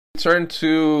turn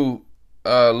to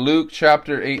Luke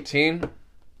chapter 18.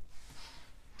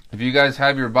 If you guys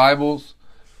have your Bibles,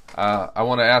 I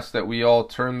want to ask that we all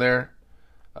turn there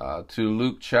to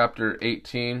Luke chapter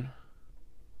 18.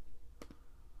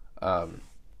 I'll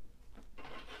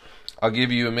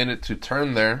give you a minute to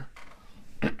turn there.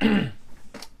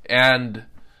 And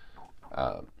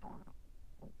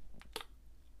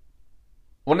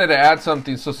wanted to add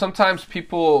something. So sometimes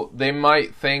people, they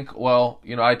might think, well,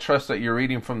 I trust that you're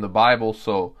reading from the Bible,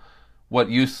 so what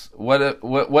use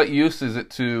is it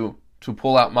to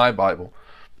pull out my Bible?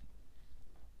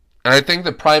 And I think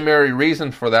the primary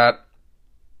reason for that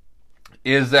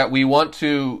is that we want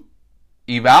to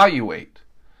evaluate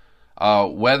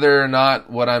whether or not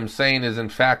what I'm saying is in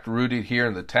fact rooted here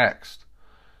in the text.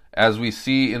 As we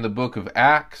see in the book of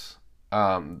Acts,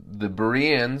 the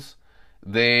Bereans,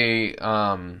 they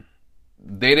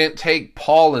didn't take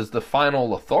Paul as the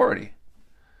final authority.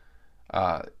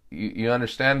 You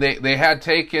understand? They had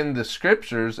taken the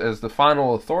scriptures as the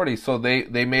final authority, so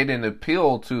they made an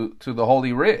appeal to the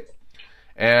Holy Writ.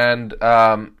 And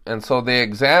so they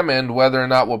examined whether or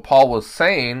not what Paul was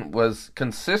saying was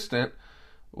consistent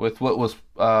with what was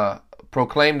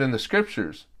proclaimed in the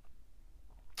scriptures.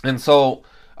 And so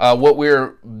what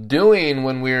we're doing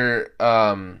when we're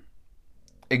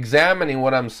examining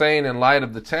what I'm saying in light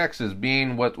of the text is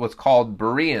being what's called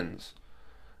Bereans.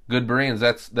 Good Bereans,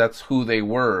 that's who they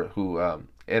were.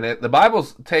 The Bible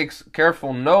takes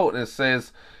careful note, and it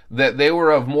says that they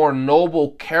were of more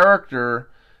noble character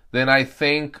than I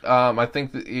think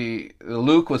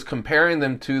Luke was comparing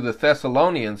them to the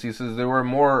Thessalonians. He says they were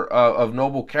more of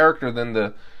noble character than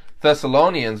the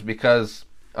Thessalonians, because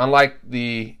unlike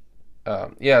the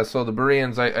the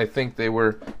Bereans, I think they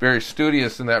were very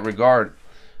studious in that regard.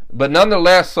 But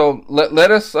nonetheless, so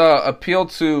let us appeal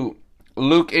to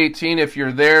Luke 18 if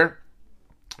you're there.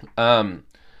 I'm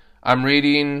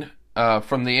reading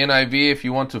from the NIV if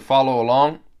you want to follow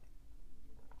along.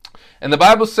 And the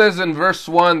Bible says in verse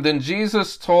 1, "Then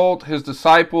Jesus told his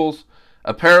disciples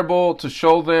a parable to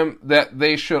show them that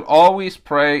they should always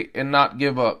pray and not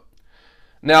give up."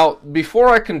 Now, before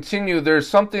I continue, there's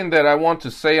something that I want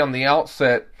to say on the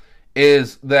outset,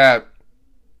 is that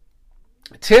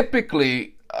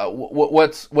typically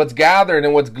what's gathered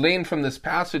and what's gleaned from this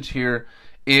passage here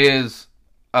is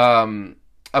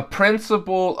a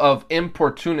principle of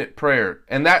importunate prayer.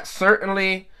 And that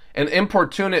certainly, and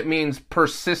importunate means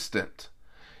persistent.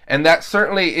 And that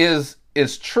certainly is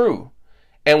true.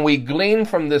 And we glean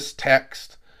from this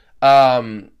text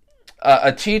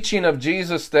a teaching of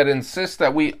Jesus that insists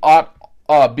that we ought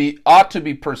to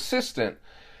be persistent.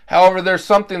 However, there's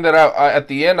something that I at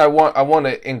the end I want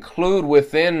to include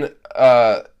within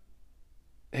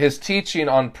his teaching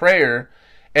on prayer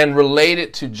and relate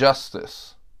it to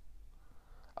justice,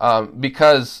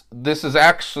 because this is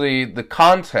actually the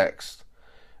context.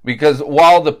 Because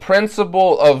while the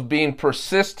principle of being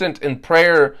persistent in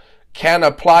prayer can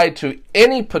apply to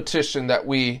any petition that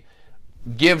we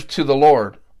give to the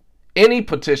Lord, any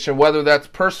petition, whether that's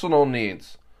personal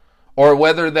needs or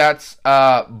whether that's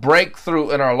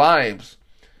breakthrough in our lives.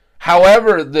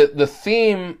 However, the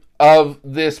theme of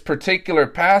this particular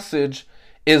passage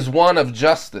is one of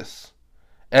justice,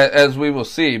 as we will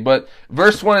see. But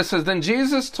verse 1, it says, "Then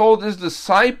Jesus told his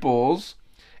disciples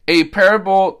a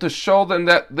parable to show them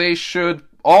that they should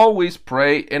always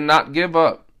pray and not give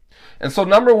up." And so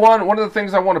one of the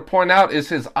things I want to point out is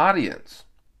his audience.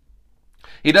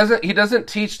 He doesn't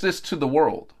teach this to the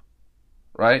world,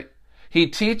 right? He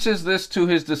teaches this to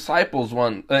his disciples,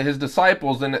 and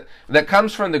that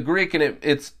comes from the Greek, and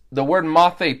it's the word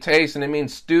mathetes, and it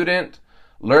means student,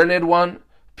 learned one,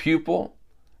 pupil,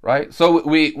 right? So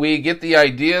we get the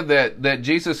idea that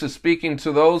Jesus is speaking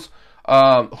to those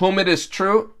whom it is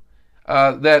true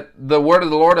that the word of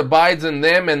the Lord abides in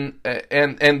them,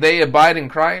 and they abide in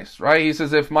Christ, right? He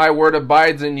says, "If my word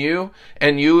abides in you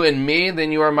and you in me,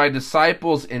 then you are my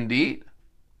disciples indeed,"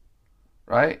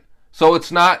 right? So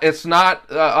it's not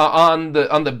on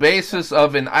the basis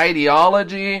of an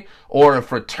ideology or a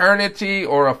fraternity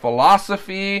or a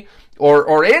philosophy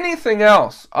or anything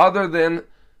else other than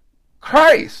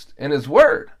Christ and his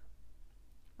word,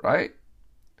 right?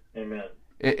 Amen.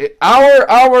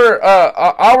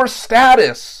 Our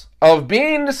status of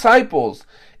being disciples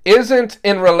isn't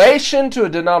in relation to a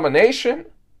denomination,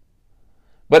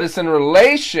 but it's in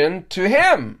relation to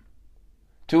him,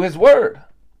 to his word.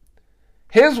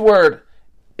 His word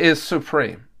is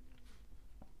supreme,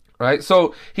 right?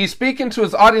 So he's speaking to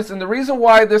his audience, and the reason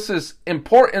why this is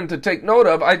important to take note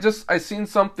of, I seen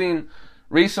something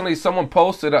recently. Someone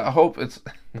posted. I hope it's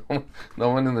no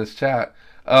one in this chat,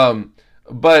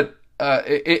 but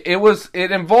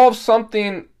it involves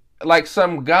something like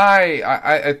some guy.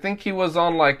 I think he was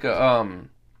on like a,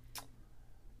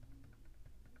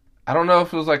 I don't know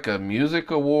if it was like a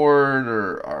music award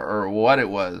or what it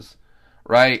was,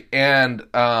 right? And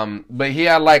but he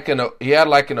had like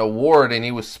an award, and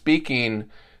he was speaking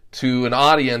to an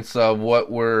audience of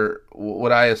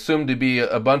what I assume to be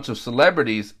a bunch of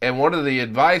celebrities, and one of the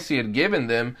advice he had given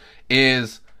them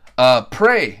is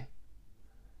pray.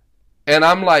 And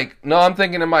I'm like, no, I'm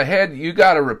thinking in my head, you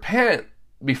got to repent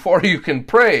before you can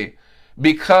pray,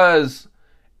 because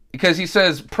he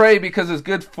says pray because it's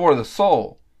good for the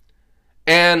soul.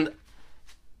 And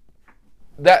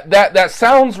that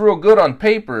sounds real good on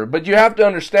paper, but you have to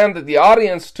understand that the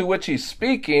audience to which he's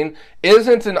speaking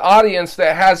isn't an audience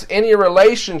that has any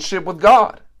relationship with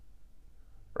God.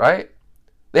 Right?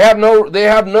 They have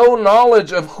no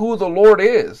knowledge of who the Lord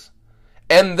is.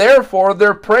 And therefore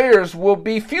their prayers will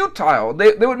be futile.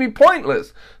 They would be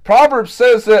pointless. Proverbs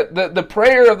says that the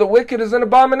prayer of the wicked is an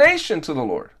abomination to the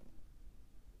Lord.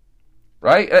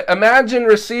 Right? Imagine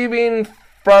receiving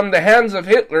from the hands of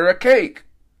Hitler a cake.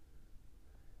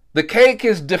 The cake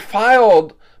is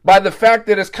defiled by the fact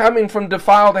that it's coming from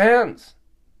defiled hands.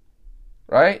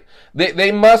 Right?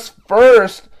 They must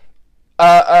first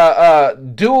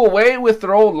do away with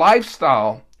their old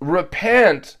lifestyle,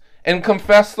 repent, and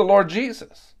confess the Lord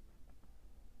Jesus.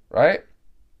 Right?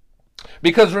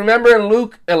 Because remember in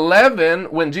Luke 11,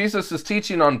 when Jesus is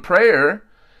teaching on prayer,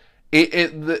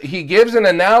 he gives an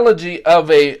analogy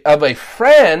of a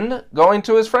friend going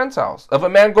to his friend's house, of a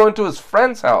man going to his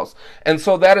friend's house, and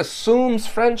so that assumes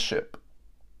friendship.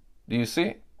 Do you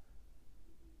see?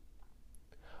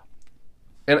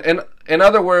 In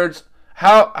other words,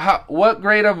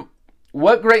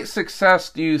 what great success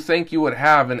do you think you would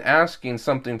have in asking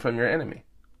something from your enemy?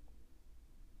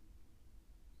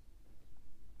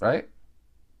 Right?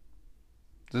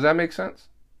 Does that make sense?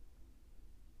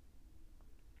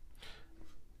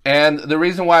 And the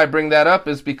reason why I bring that up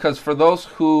is because for those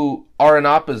who are in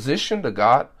opposition to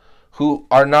God, who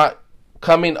are not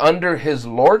coming under his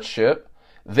lordship,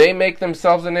 they make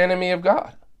themselves an enemy of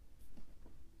God.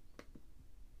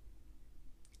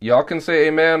 Y'all can say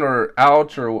amen or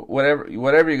ouch or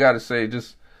whatever you got to say.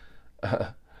 Just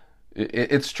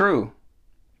it's true.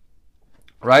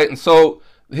 Right? And so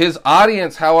his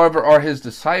audience, however, are his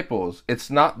disciples. It's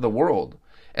not the world.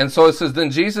 And so it says,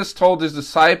 then Jesus told his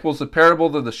disciples a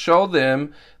parable to show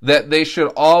them that they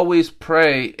should always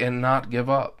pray and not give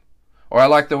up. Or I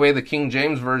like the way the King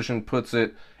James Version puts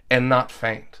it, and not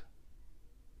faint.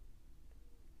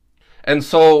 And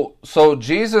so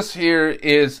Jesus here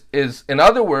is in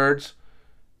other words,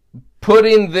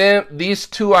 putting these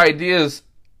two ideas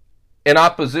in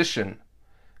opposition.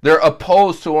 They're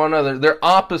opposed to one another. They're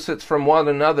opposites from one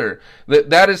another.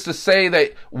 That is to say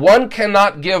that one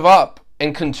cannot give up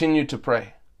and continue to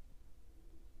pray.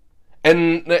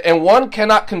 And one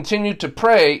cannot continue to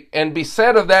pray and be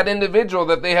said of that individual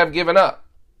that they have given up.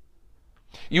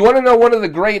 You want to know one of the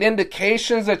great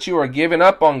indications that you are giving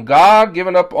up on God,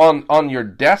 giving up on your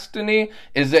destiny,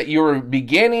 is that you're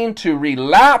beginning to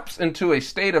relapse into a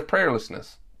state of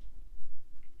prayerlessness.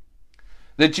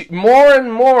 That more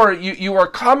and more you are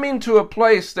coming to a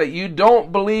place that you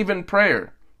don't believe in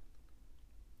prayer.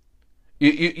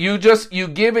 You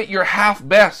give it your half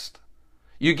best.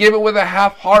 You give it with a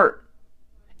half heart.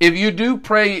 If you do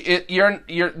pray,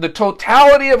 the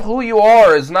totality of who you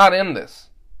are is not in this.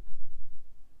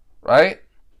 Right?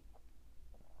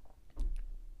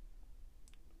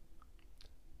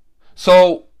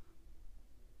 So,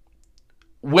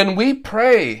 when we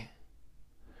pray,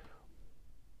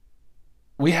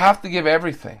 we have to give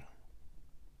everything.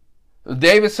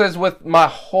 David says, with my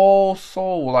whole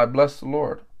soul will I bless the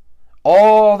Lord.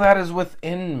 All that is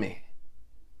within me.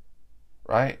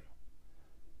 Right?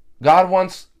 God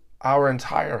wants our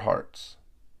entire hearts.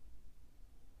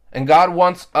 And God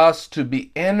wants us to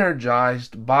be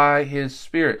energized by his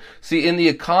Spirit. See, in the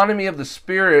economy of the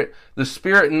Spirit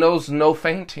knows no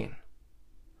fainting.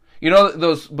 You know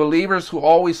those believers who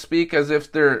always speak as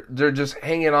if they're just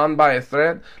hanging on by a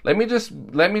thread? Let me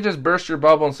just burst your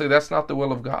bubble and say that's not the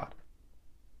will of God.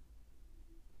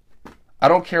 I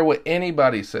don't care what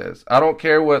anybody says. I don't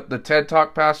care what the TED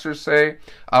Talk pastors say.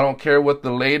 I don't care what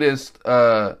the latest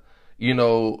best-selling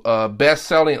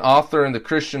author in the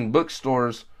Christian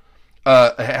bookstores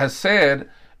has said.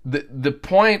 The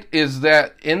point is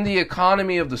that in the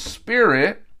economy of the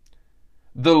Spirit,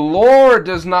 the Lord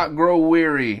does not grow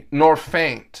weary nor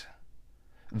faint.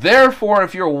 Therefore,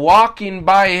 if you're walking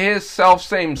by his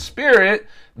self-same Spirit,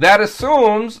 that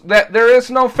assumes that there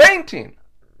is no fainting.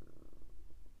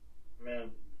 Amen.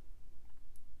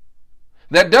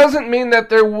 That doesn't mean that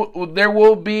there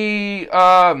will be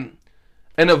an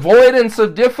avoidance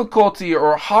of difficulty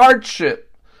or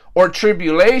hardship or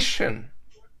tribulation.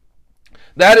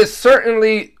 That is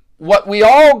certainly what we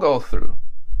all go through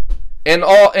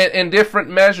in different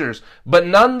measures. But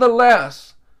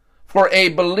nonetheless, for a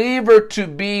believer to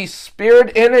be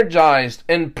spirit energized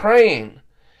and praying,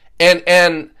 and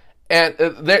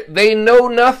they know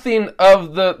nothing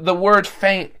of the word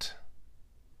faint.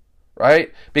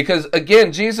 Right? Because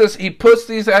again, Jesus, he puts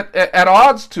these at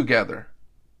odds together.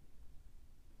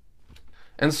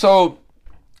 And so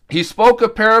he spoke a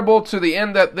parable to the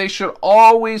end that they should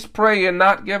always pray and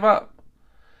not give up.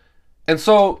 And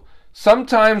so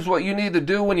sometimes what you need to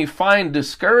do when you find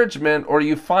discouragement or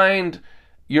you find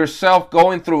yourself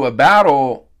going through a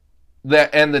battle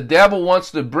and the devil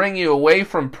wants to bring you away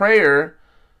from prayer,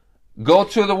 go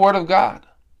to the Word of God.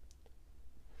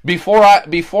 Before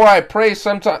I pray,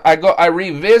 sometimes I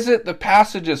revisit the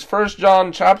passages, 1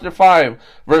 John chapter 5,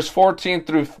 verse 14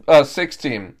 through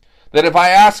 16. That if I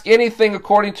ask anything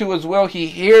according to his will, he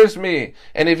hears me.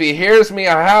 And if he hears me,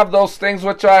 I have those things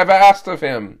which I have asked of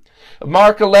him.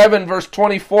 Mark 11, verse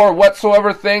 24,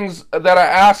 whatsoever things that I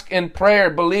ask in prayer,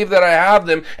 believe that I have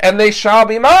them, and they shall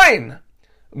be mine.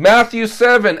 Matthew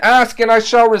 7, ask and I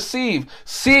shall receive.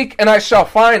 Seek and I shall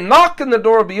find. Knock and the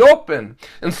door will be open.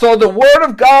 And so the Word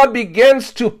of God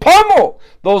begins to pummel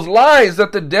those lies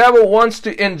that the devil wants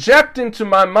to inject into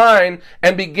my mind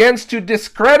and begins to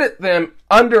discredit them,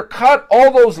 undercut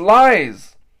all those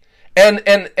lies. And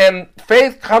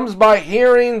faith comes by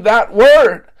hearing that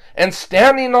Word and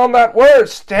standing on that Word,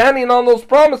 standing on those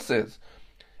promises.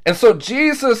 And so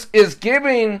Jesus is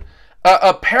giving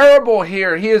a parable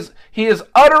here. He is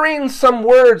uttering some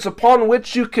words upon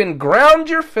which you can ground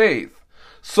your faith,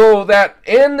 so that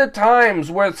in the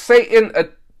times where Satan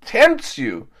tempts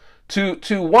you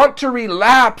to want to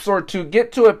relapse or to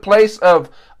get to a place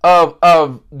of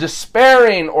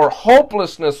despairing or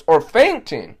hopelessness or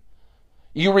fainting,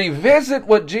 you revisit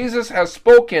what Jesus has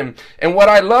spoken. And what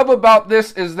I love about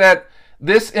this is that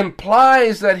this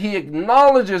implies that he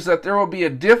acknowledges that there will be a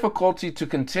difficulty to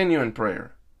continue in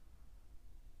prayer.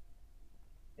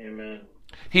 Amen.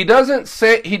 He doesn't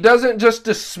just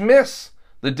dismiss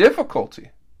the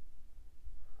difficulty.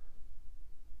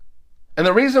 And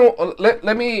the reason,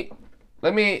 let me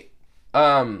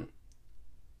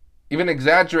even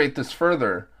exaggerate this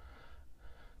further.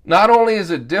 Not only is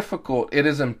it difficult, it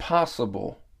is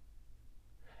impossible.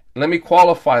 Let me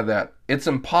qualify that. It's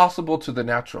impossible to the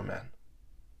natural man.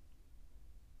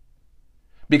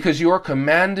 Because you are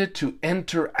commanded to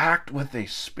interact with a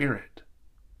spirit.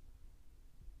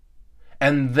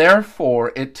 And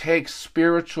therefore, it takes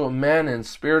spiritual men and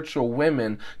spiritual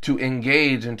women to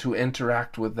engage and to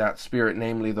interact with that spirit,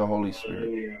 namely the Holy Spirit.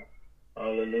 Hallelujah.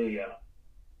 Hallelujah.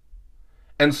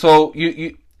 And so,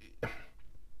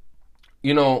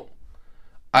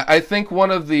 I think one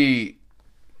of the,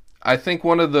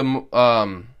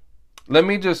 let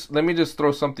me just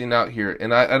throw something out here.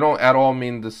 And I don't at all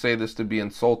mean to say this to be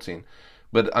insulting,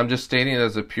 but I'm just stating it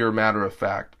as a pure matter of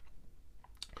fact.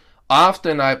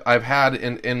 Often I've had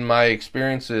in my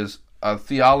experiences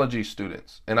theology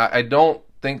students, and I don't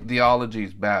think theology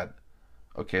is bad.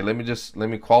 Okay, let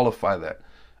me qualify that.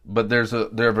 But there's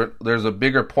a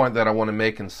bigger point that I want to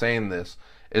make in saying this,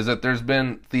 is that there's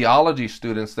been theology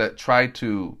students that try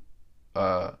to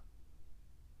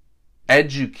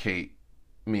educate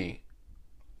me,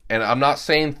 and I'm not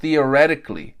saying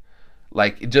theoretically,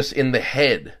 like just in the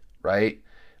head, right?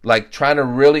 Like trying to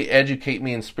really educate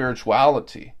me in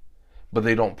spirituality. But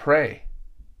they don't pray.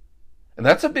 And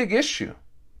that's a big issue.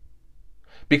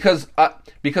 Because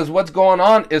what's going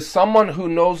on is someone who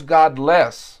knows God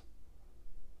less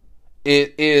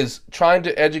is trying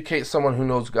to educate someone who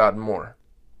knows God more.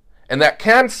 And that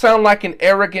can sound like an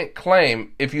arrogant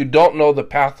claim if you don't know the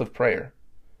path of prayer.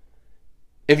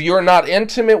 If you're not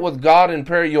intimate with God in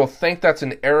prayer, you'll think that's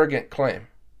an arrogant claim.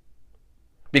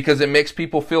 Because it makes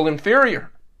people feel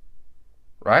inferior.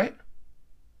 Right?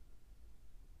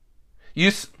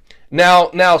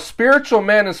 Now, spiritual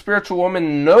men and spiritual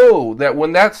women know that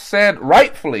when that's said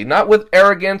rightfully, not with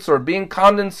arrogance or being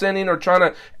condescending or trying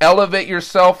to elevate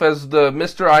yourself as the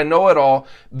Mr. I know it all,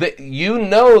 that you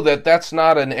know that that's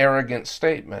not an arrogant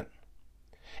statement.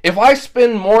 If I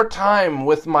spend more time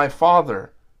with my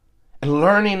Father and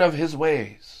learning of his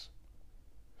ways,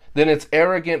 then it's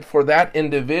arrogant for that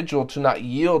individual to not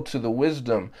yield to the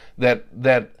wisdom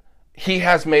that he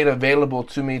has made available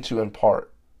to me to impart.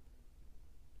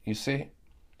 You see?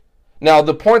 Now,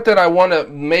 the point that I want to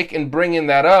make in bringing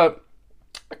that up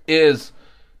is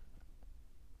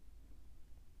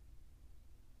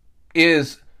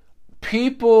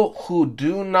People who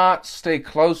do not stay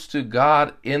close to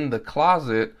God in the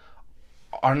closet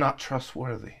are not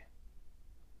trustworthy.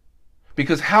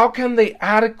 Because how can they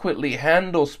adequately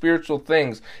handle spiritual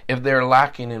things if they're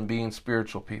lacking in being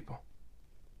spiritual people?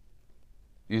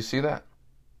 You see that?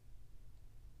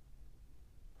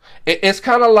 It's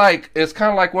kind of like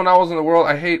when I was in the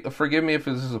world. Forgive me if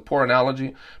this is a poor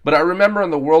analogy, but I remember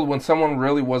in the world when someone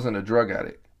really wasn't a drug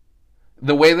addict.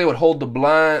 The way they would hold the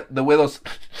blunt, the way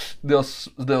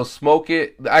they'll smoke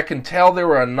it, I can tell they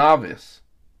were a novice.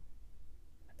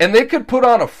 And they could put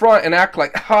on a front and act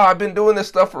like, I've been doing this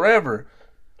stuff forever.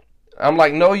 I'm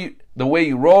like, no, the way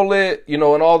you roll it, and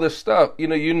all this stuff,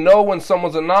 you know when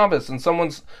someone's a novice and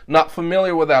someone's not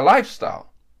familiar with that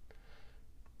lifestyle,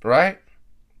 right?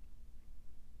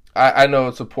 I know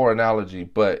it's a poor analogy,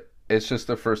 but it's just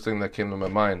the first thing that came to my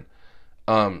mind.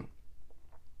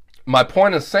 My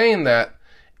point of saying that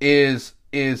is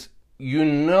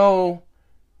when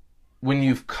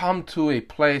you've come to a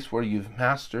place where you've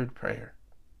mastered prayer.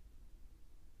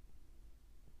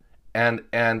 And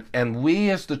we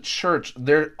as the church,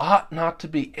 there ought not to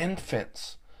be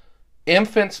infants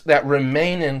that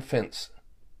remain infants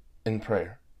in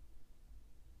prayer.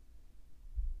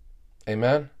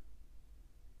 Amen?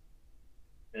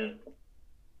 Yeah.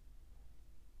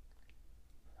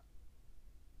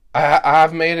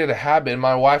 I've made it a habit, and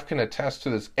my wife can attest to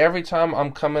this. Every time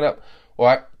I'm coming up,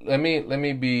 let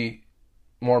me be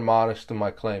more modest in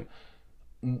my claim.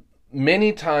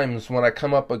 Many times when I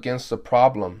come up against a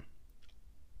problem,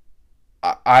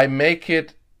 I'm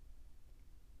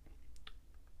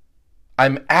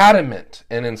adamant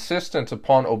and insistent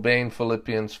upon obeying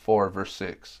Philippians 4, verse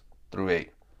 6 through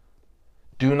 8.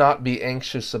 Do not be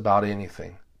anxious about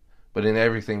anything, but in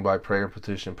everything by prayer and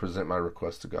petition present my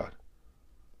request to God.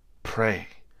 Pray.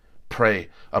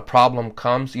 A problem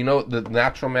comes. The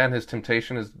natural man, his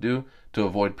temptation is to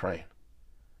avoid praying.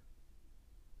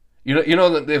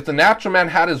 If the natural man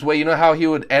had his way, you know how he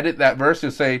would edit that verse?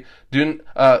 He'd say,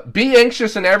 be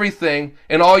anxious in everything,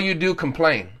 and all you do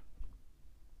complain.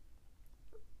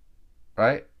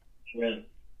 Right? Yeah.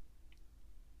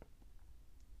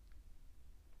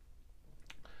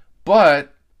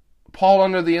 But Paul,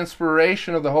 under the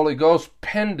inspiration of the Holy Ghost,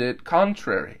 penned it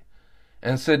contrary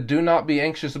and said, do not be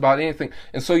anxious about anything.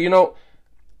 And so,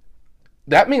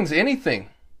 that means anything.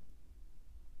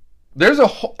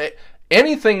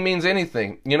 Anything means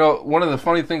anything. One of the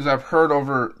funny things I've heard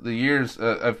over the years,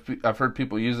 I've heard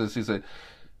people use this. He said,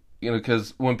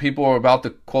 because when people are about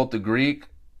to quote the Greek,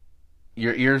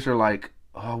 your ears are like,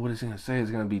 oh, what is he going to say? It's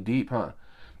going to be deep, huh?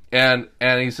 And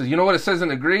he says, you know what it says in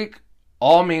the Greek?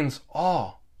 All means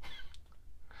all.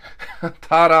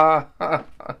 Ta-da!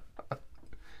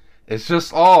 It's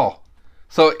just all.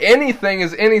 So anything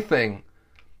is anything.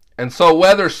 And so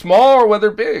whether small or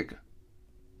whether big.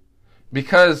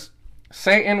 Because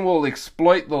Satan will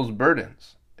exploit those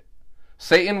burdens.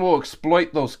 Satan will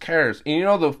exploit those cares.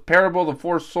 And the parable of the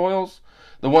 4 soils?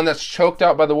 The one that's choked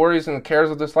out by the worries and the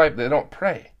cares of this life, they don't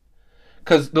pray.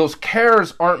 Because those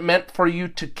cares aren't meant for you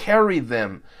to carry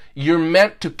them. You're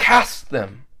meant to cast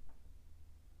them.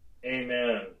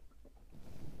 Amen.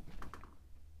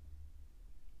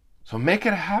 So make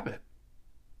it a habit.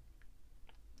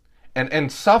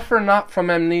 And suffer not from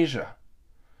amnesia.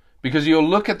 Because you'll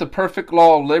look at the perfect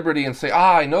law of liberty and say,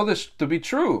 I know this to be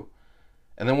true.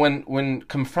 And then when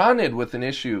confronted with an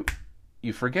issue,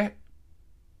 you forget.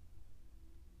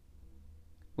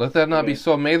 Let that not be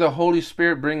so. May the Holy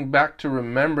Spirit bring back to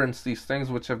remembrance these things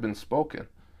which have been spoken.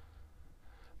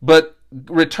 But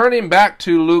returning back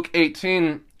to Luke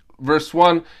 18, verse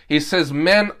 1, he says,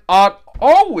 men ought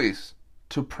always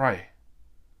to pray.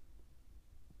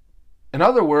 In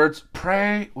other words,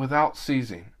 pray without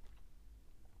ceasing.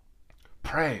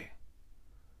 Pray.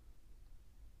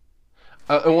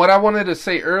 And what I wanted to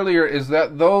say earlier is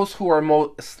that those who are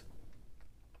most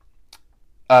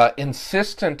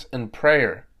insistent in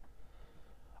prayer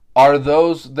are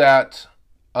those that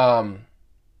are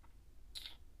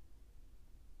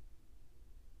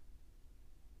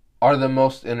the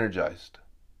most energized.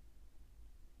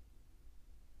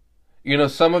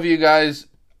 Some of you guys,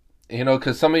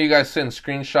 because some of you guys send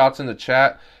screenshots in the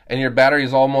chat and your battery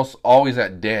is almost always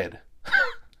at dead.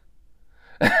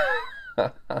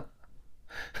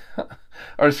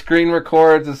 Our screen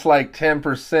records, it's like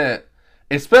 10%.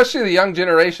 Especially the young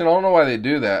generation, I don't know why they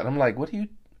do that. I'm like, what do you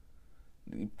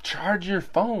charge your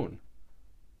phone?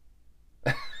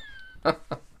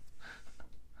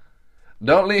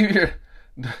 Don't leave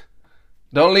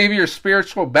your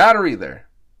spiritual battery there.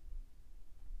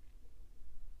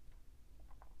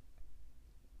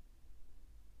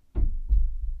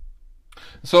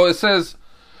 So it says,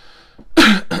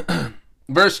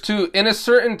 Verse 2, in a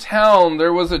certain town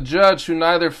there was a judge who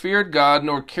neither feared God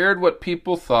nor cared what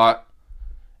people thought.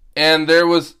 And there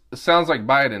was, it sounds like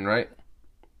Biden, right?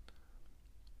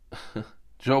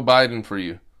 Joe Biden for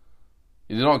you.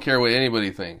 You don't care what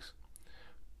anybody thinks.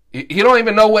 You don't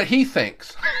even know what he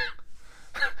thinks.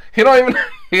 You don't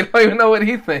even know what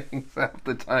he thinks half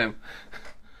the time.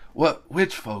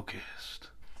 Which focused?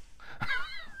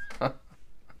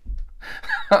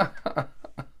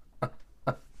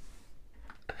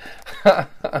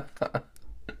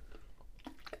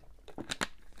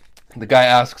 The guy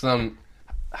asks him,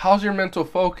 how's your mental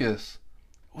focus?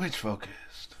 Which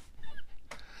focused?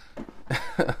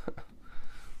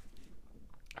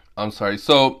 I'm sorry.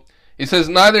 So he says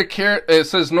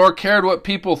nor cared what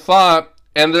people thought,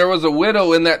 and there was a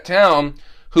widow in that town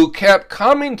who kept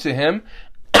coming to him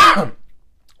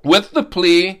with the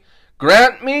plea,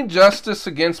 grant me justice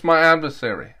against my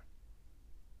adversary.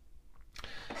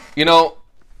 You know,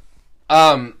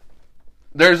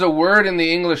 there's a word in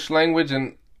the English language,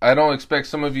 and I don't expect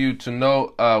some of you to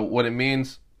know what it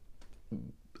means.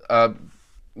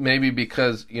 Maybe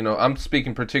because, I'm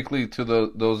speaking particularly to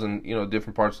those in,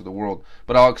 different parts of the world.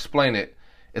 But I'll explain it.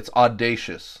 It's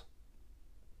audacious.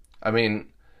 I mean,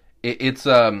 it's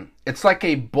like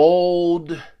a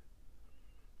bold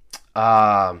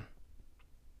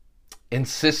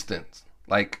insistence.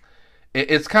 Like,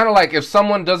 it's kind of like if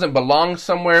someone doesn't belong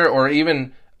somewhere, or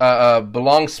even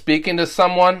belong speaking to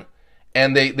someone,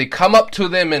 and they come up to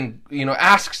them and,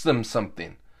 asks them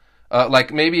something.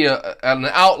 Like maybe an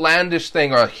outlandish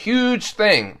thing or a huge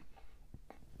thing.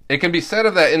 It can be said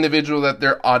of that individual that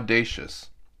they're audacious.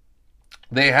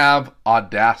 They have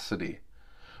audacity.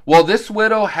 Well, this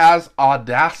widow has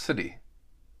audacity.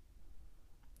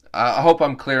 I hope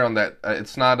I'm clear on that.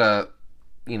 It's not a,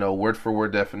 word for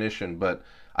word definition, but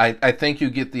I think you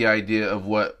get the idea of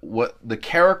what the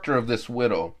character of this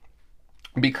widow.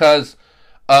 Because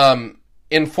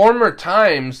in former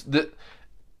times,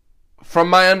 from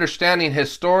my understanding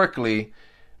historically,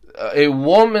 a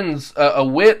woman's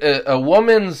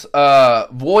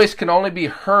voice can only be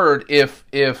heard if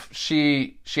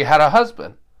she had a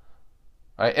husband,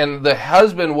 right? And the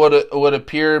husband would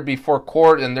appear before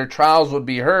court, and their trials would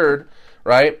be heard,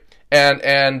 right?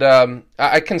 And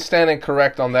I can stand and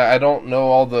correct on that. I don't know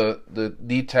all the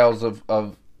details of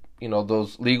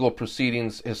those legal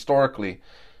proceedings historically.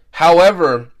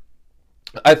 However,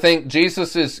 I think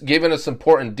Jesus is giving us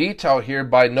important detail here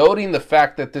by noting the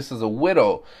fact that this is a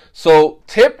widow. So,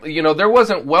 there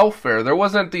wasn't welfare. There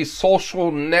wasn't these social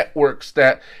networks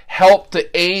that helped to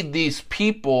aid these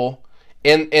people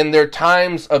in their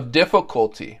times of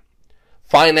difficulty,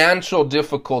 financial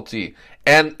difficulty,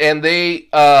 and they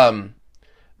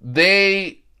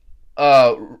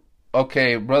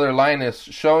okay, Brother Linus,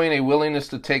 showing a willingness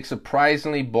to take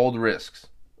surprisingly bold risks.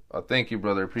 Thank you,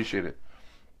 brother. Appreciate it.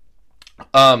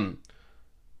 So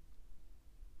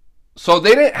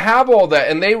they didn't have all that,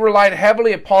 and they relied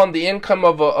heavily upon the income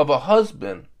of a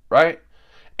husband, right?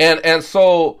 And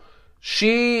so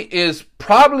she is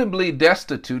probably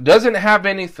destitute, doesn't have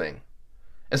anything.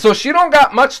 And so she don't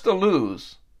got much to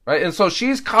lose, right? And so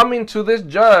she's coming to this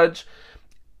judge,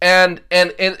 and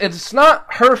it's not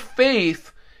her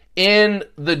faith in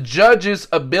the judge's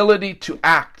ability to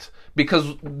act.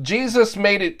 Because Jesus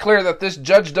made it clear that this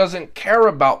judge doesn't care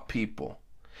about people.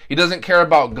 He doesn't care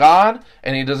about God,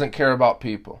 and he doesn't care about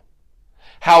people.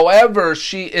 However,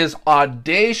 she is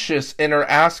audacious in her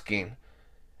asking,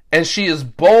 and she is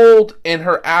bold in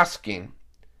her asking.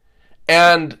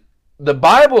 And the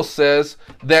Bible says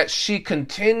that she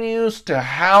continues to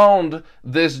hound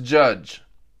this judge.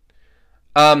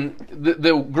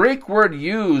 The Greek word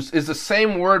used is the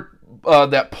same word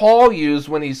that Paul used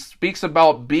when he speaks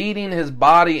about beating his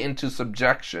body into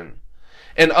subjection.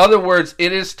 In other words,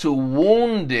 it is to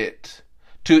wound it,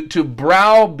 to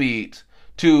browbeat,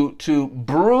 to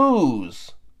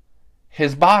bruise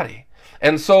his body.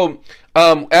 And so,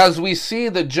 as we see,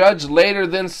 the judge later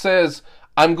then says,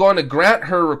 I'm going to grant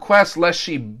her request lest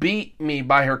she beat me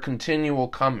by her continual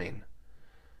coming.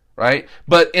 Right?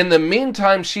 But in the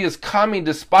meantime, she is coming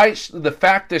despite the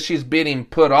fact that she's being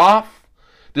put off,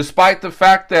 despite the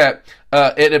fact that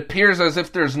it appears as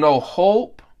if there's no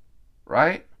hope,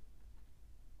 right?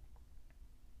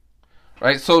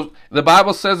 Right, so the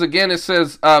Bible says again, it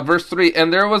says, verse 3,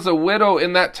 and there was a widow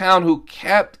in that town who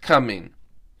kept coming.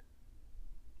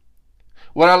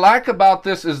 What I like about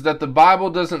this is that the Bible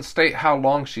doesn't state how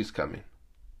long she's coming.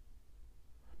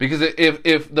 Because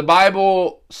if the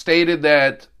Bible stated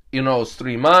that, it's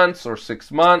 3 months or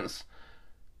 6 months,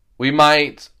 we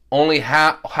might only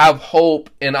have hope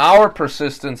in our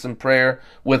persistence in prayer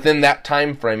within that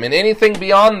time frame. And anything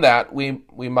beyond that, we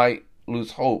might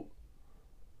lose hope.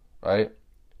 Right?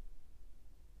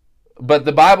 But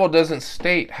the Bible doesn't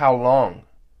state how long.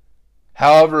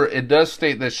 However, it does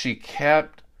state that she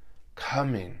kept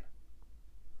coming.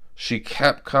 She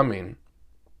kept coming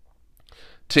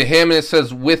to him, and it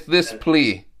says, with this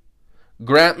plea,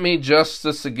 grant me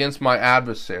justice against my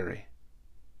adversary.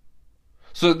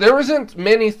 So there isn't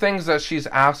many things that she's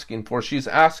asking for. She's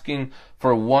asking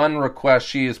for one request.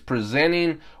 She is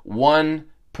presenting one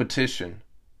petition.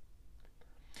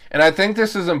 And I think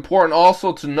this is important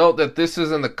also to note that this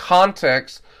is in the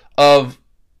context of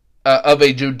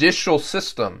a judicial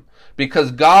system,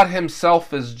 because God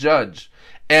himself is judge.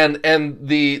 And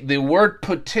the word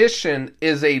petition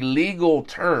is a legal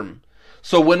term.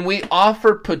 So when we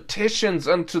offer petitions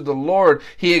unto the Lord,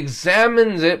 he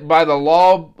examines it by the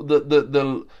law,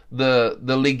 the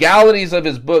legalities of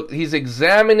his book. He's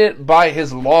examining it by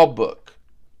his law book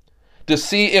to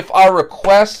see if our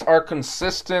requests are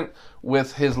consistent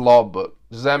with his law book.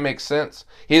 Does that make sense?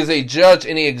 He is a judge,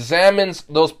 and he examines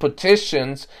those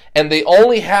petitions, and they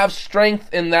only have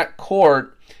strength in that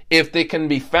court if they can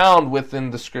be found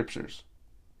within the scriptures.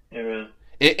 Amen.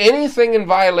 Anything in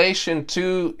violation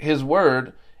to his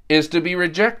word is to be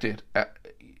rejected.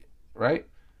 Right?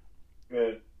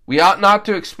 Good. We ought not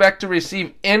to expect to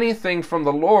receive anything from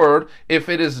the Lord if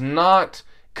it is not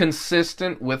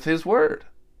consistent with his word.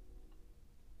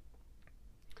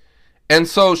 And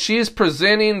so she is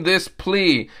presenting this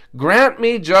plea, grant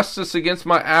me justice against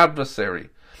my adversary.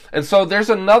 And so there's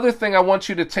another thing I want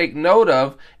you to take note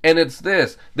of, and it's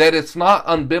this, that it's not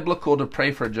unbiblical to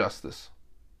pray for justice.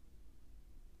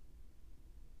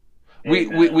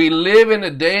 We live in a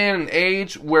day and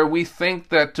age where we think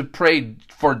that to pray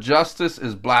for justice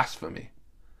is blasphemy.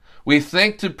 We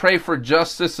think to pray for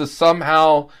justice is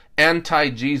somehow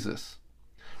anti-Jesus.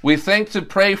 We think to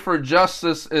pray for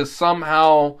justice is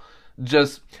somehow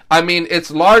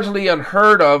it's largely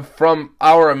unheard of from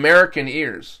our American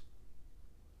ears,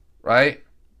 right?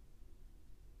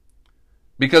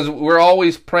 Because we're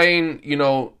always praying,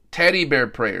 teddy bear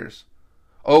prayers.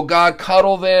 Oh God,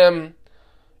 cuddle them,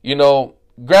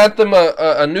 grant them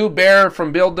a new bear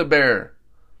from Build-A-Bear,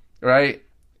 right?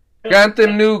 Grant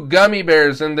them new gummy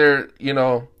bears in their,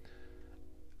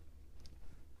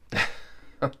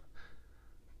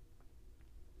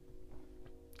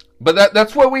 But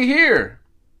that's what we hear.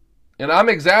 And I'm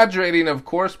exaggerating, of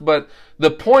course, but the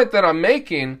point that I'm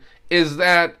making is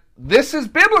that this is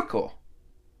biblical.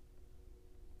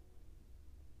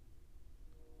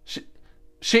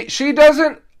 She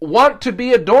doesn't want to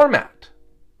be a doormat.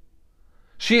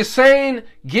 She is saying,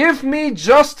 give me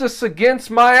justice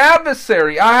against my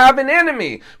adversary. I have an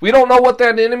enemy. We don't know what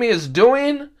that enemy is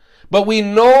doing, but we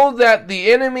know that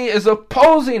the enemy is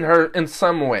opposing her in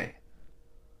some way.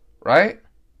 Right?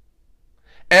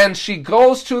 And she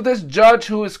goes to this judge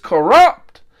who is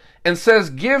corrupt and says,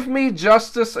 give me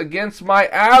justice against my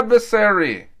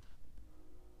adversary.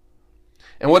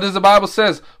 And what does the Bible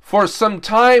says? For some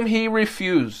time he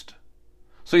refused.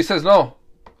 So he says, no.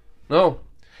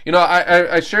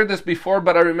 I shared this before,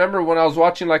 but I remember when I was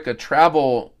watching like a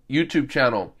travel YouTube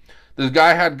channel. This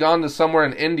guy had gone to somewhere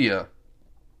in India.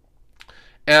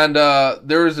 And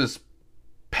there was this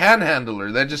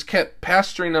panhandler that just kept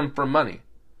pestering him for money.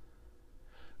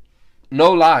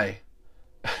 No lie.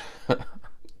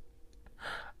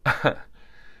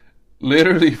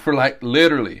 Literally for like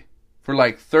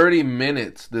 30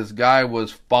 minutes, this guy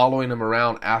was following him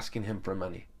around asking him for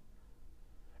money.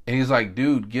 And he's like,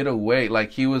 dude, get away.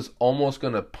 Like he was almost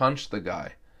going to punch the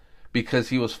guy because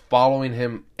he was following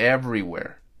him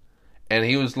everywhere. And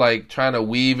he was like trying to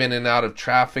weave in and out of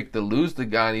traffic to lose the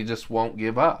guy, and he just won't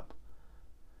give up.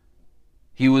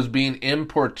 He was being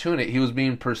importunate. He was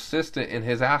being persistent in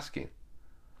his asking.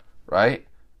 Right?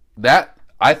 That,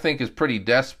 I think, is pretty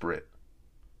desperate.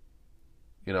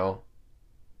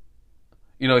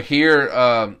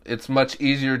 Here, it's much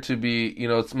easier to be,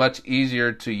 it's much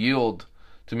easier to yield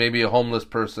to maybe a homeless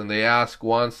person. They ask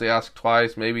once, they ask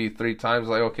twice, maybe 3 times,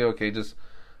 like, okay, just,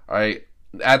 all right.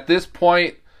 At this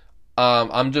point,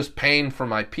 I'm just paying for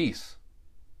my peace.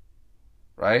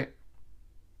 Right?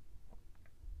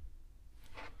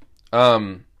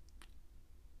 But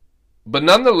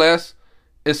nonetheless,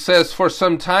 it says, for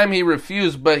some time he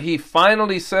refused, but he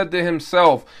finally said to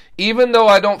himself, even though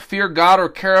I don't fear God or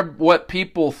care what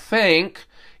people think,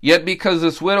 yet because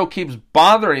this widow keeps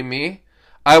bothering me,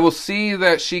 I will see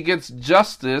that she gets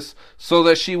justice so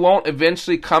that she won't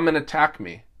eventually come and attack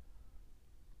me.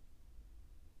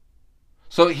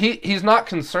 So he's not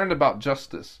concerned about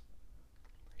justice.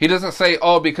 He doesn't say,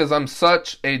 oh, because I'm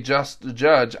such a just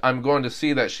judge, I'm going to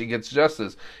see that she gets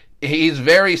justice. He's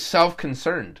very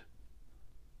self-concerned.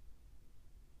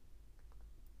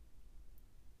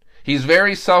 He's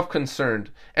very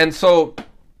self-concerned. And so,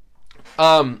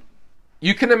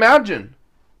 you can imagine,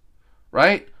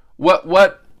 right? What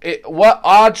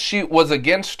odds she was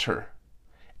against her.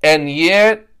 And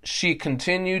yet, she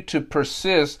continued to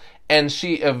persist, and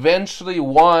she eventually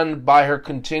won by her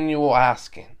continual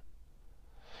asking.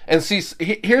 And see,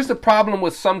 here's the problem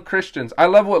with some Christians. I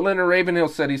love what Leonard Ravenhill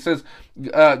said. He says,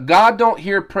 God don't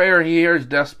hear prayer, he hears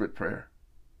desperate prayer.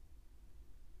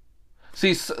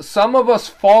 See, some of us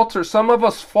falter, some of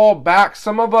us fall back,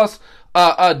 some of us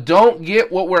don't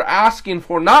get what we're asking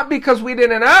for, not because we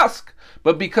didn't ask,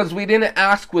 but because we didn't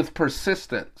ask with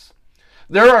persistence.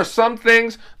 There are some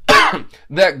things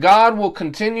that God will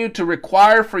continue to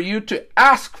require for you to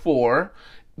ask for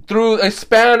through a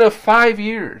span of 5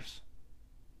 years.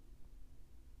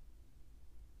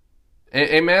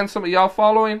 Amen? Some of y'all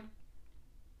following?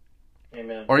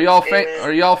 Amen. Or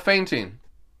are y'all fainting?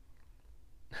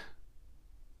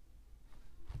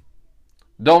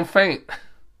 Don't faint.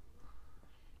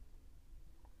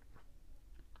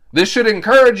 This should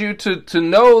encourage you to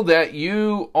know that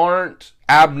you aren't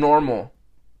abnormal.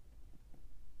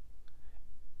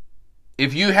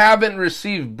 If you haven't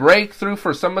received breakthrough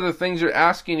for some of the things you're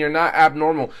asking, you're not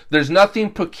abnormal. There's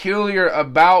nothing peculiar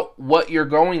about what you're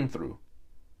going through.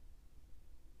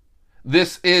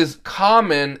 This is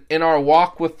common in our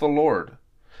walk with the Lord.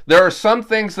 There are some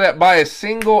things that by a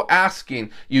single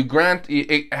asking, you grant,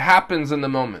 it happens in the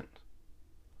moment.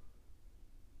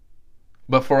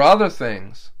 But for other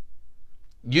things,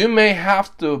 you may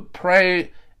have to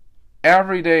pray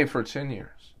every day for 10 years.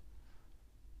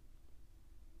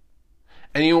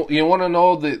 And you want to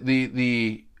know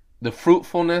the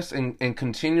fruitfulness in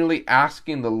continually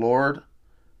asking the Lord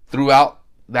throughout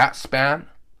that span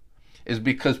is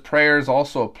because prayer is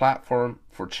also a platform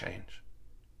for change,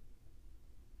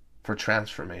 for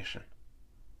transformation.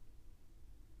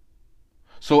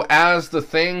 So as the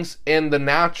things in the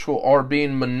natural are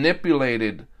being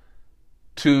manipulated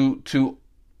to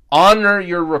honor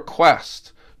your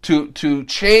request, to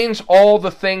change all the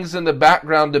things in the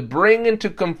background, to bring into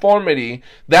conformity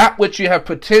that which you have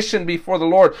petitioned before the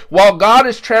Lord. While God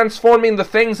is transforming the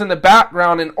things in the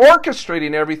background and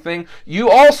orchestrating everything, you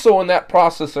also in that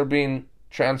process are being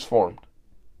transformed.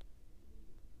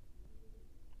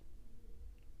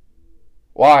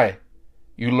 Why?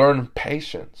 You learn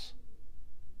patience.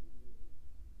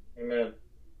 Amen.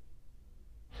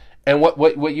 And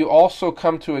what you also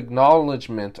come to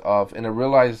acknowledgement of and a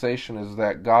realization is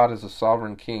that God is a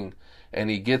sovereign king, and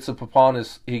he gets up upon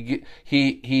his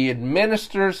he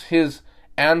administers his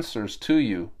answers to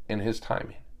you in his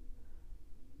timing.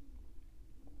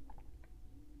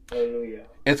 Hallelujah.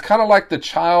 It's kind of like the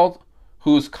child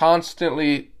who's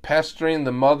constantly pestering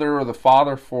the mother or the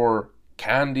father for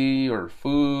candy or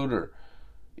food or,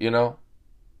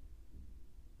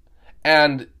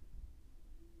 and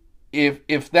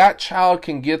if that child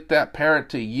can get that parent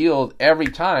to yield every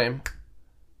time,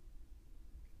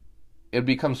 it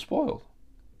becomes spoiled.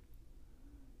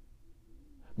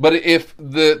 But if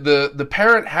the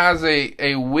parent has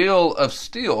a will of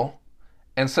steel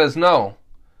and says, no,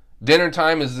 dinner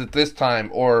time is at this time,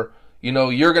 or,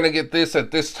 you're going to get this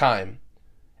at this time,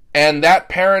 and that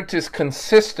parent is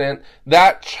consistent,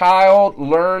 that child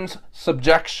learns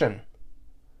subjection.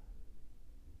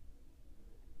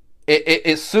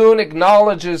 It soon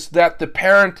acknowledges that the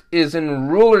parent is in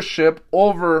rulership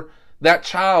over that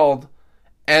child,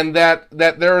 and that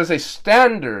there is a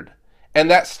standard, and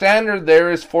that standard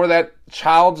there is for that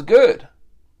child's good.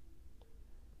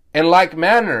 In like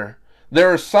manner,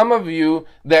 there are some of you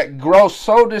that grow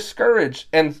so discouraged,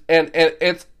 and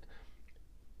it's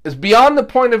beyond the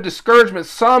point of discouragement.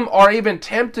 Some are even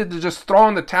tempted to just throw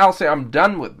in the towel and say, I'm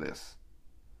done with this.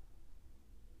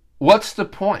 What's the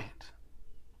point?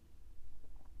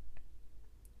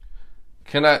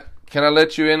 Can I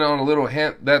let you in on a little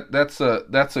hint? That's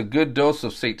a good dose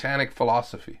of satanic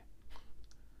philosophy.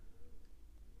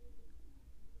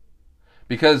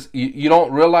 Because you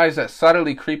don't realize that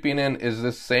subtly creeping in is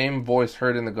this same voice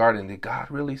heard in the garden. Did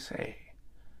God really say?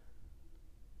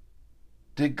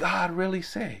 Did God really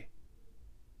say?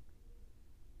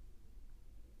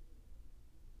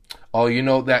 Oh,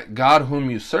 that God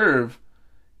whom you serve,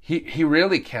 he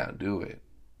really can't do it.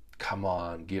 Come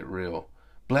on, get real.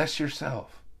 Bless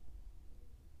yourself.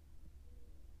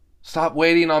 Stop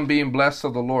waiting on being blessed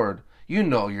of the Lord. You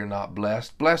know you're not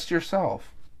blessed. Bless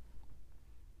yourself.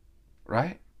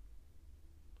 Right?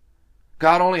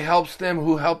 God only helps them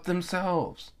who help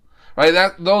themselves.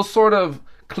 Right? Those sort of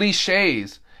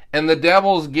cliches, and the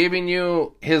devil's giving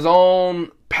you his own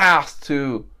path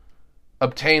to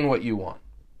obtain what you want.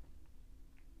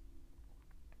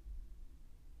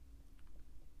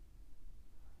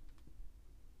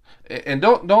 And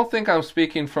don't think I'm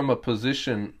speaking from a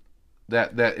position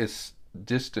that is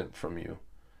distant from you,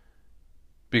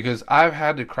 because I've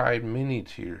had to cry many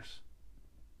tears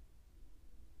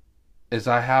as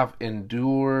I have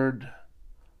endured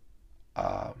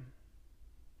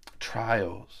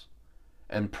trials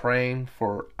and praying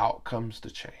for outcomes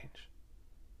to change,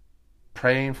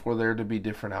 praying for there to be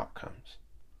different outcomes.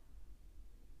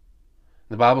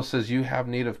 The Bible says you have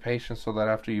need of patience so that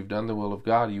after you've done the will of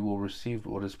God, you will receive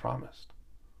what is promised.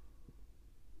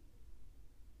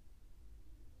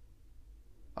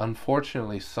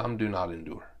 Unfortunately, some do not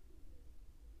endure.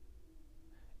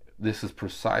 This is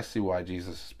precisely why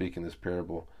Jesus is speaking this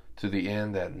parable, to the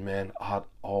end that men ought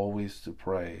always to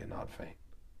pray and not faint.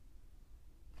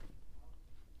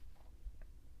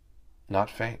 Not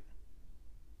faint.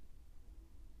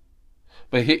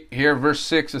 But here, verse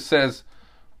 6, it says,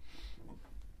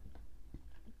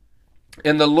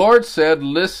 "And the Lord said,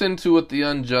 listen to what the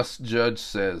unjust judge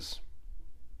says."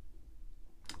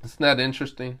 Isn't that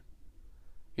interesting?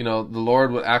 You know, the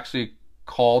Lord would actually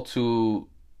call to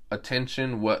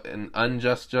attention what an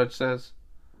unjust judge says.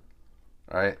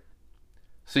 Right?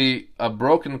 See, a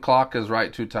broken clock is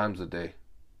right 2 times a day.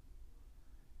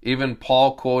 Even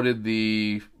Paul quoted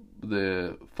the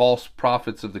false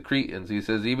prophets of the Cretans. He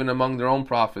says, even among their own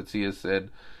prophets, he has said,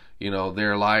 you know,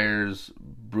 they're liars,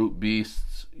 brute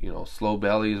beasts, you know, slow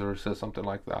bellies, or says something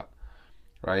like that.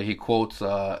 Right? He quotes,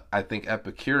 I think,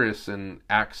 Epicurus in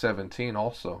Acts 17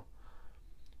 also.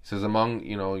 He says, among,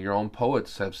 you know, your own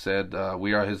poets have said,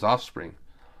 we are his offspring.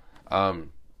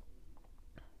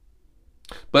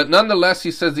 But nonetheless,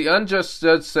 he says, the unjust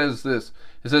judge says this.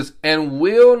 He says, and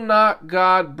will not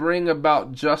God bring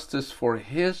about justice for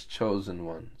his chosen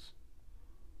ones?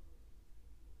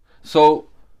 So,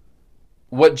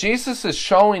 what Jesus is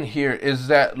showing here is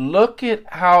that look at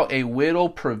how a widow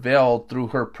prevailed through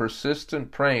her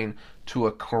persistent praying to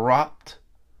a corrupt,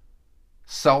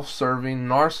 self-serving,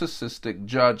 narcissistic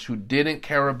judge who didn't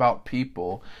care about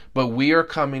people, but we are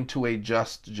coming to a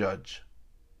just judge.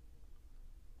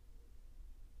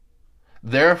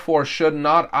 Therefore, should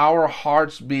not our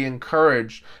hearts be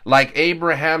encouraged, like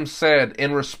Abraham said,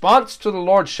 in response to the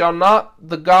Lord, shall not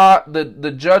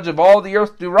the judge of all the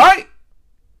earth do right?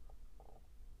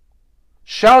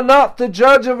 Shall not the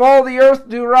judge of all the earth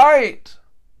do right?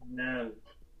 No.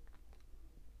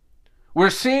 We're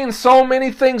seeing so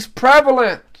many things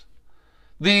prevalent.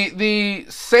 The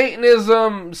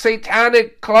Satanism,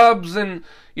 satanic clubs, and,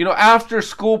 you know, after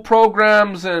school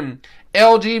programs, and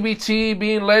LGBT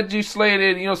being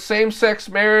legislated, you know, same-sex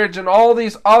marriage, and all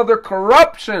these other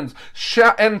corruptions.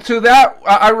 And to that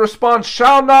I respond,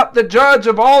 shall not the judge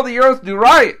of all the earth do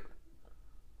right?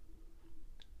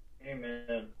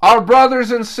 Amen. Our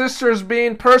brothers and sisters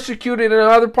being persecuted in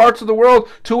other parts of the world,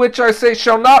 to which I say,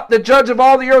 shall not the judge of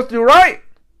all the earth do right?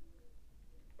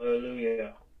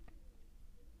 Hallelujah.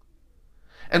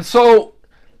 And so,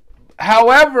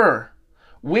 however,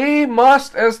 we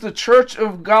must, as the church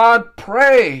of God,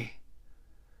 pray.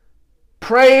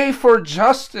 Pray for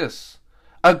justice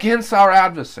against our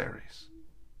adversaries.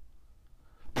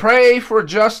 Pray for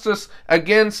justice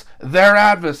against their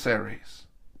adversaries.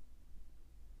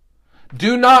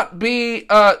 Do not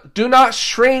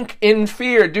shrink in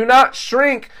fear. Do not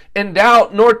shrink in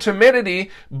doubt nor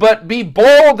timidity, but be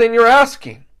bold in your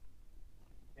asking.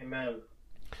 Amen.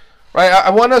 Right, I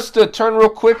want us to turn real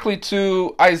quickly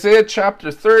to Isaiah chapter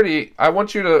 30. I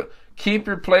want you to keep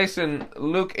your place in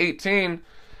Luke 18,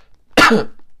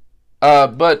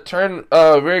 but turn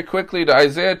very quickly to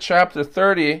Isaiah chapter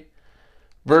 30,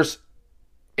 verse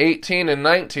 18 and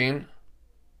 19.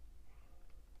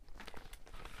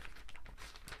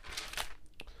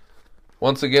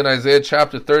 Once again, Isaiah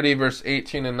chapter 30, verse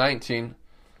 18 and 19.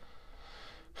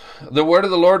 The word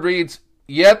of the Lord reads,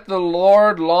 yet the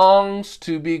Lord longs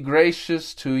to be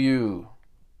gracious to you.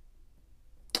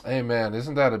 Amen.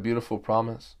 Isn't that a beautiful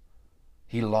promise?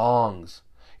 He longs.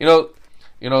 You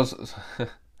know,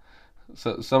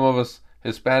 so some of us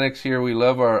Hispanics here, we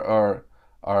love our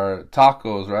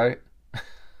tacos, right?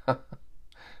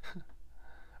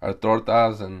 Our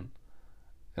tortas and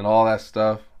all that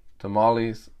stuff,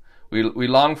 tamales. We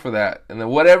long for that. And then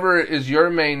whatever is your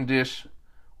main dish,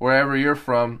 wherever you're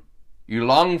from, you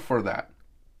long for that.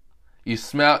 You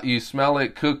smell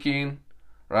it cooking,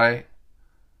 right?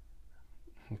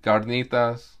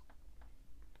 Carnitas,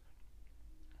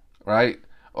 right?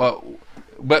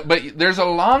 But there's a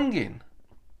longing.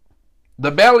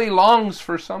 The belly longs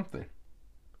for something.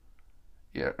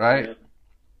 Yeah, right? Yeah.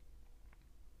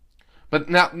 But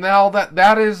now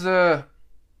that is a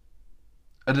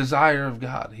desire of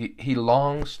God. He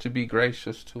longs to be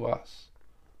gracious to us.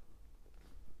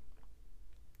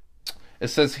 It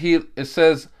says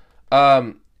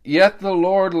yet the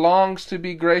Lord longs to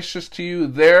be gracious to you,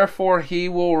 therefore he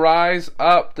will rise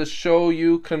up to show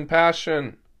you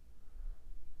compassion.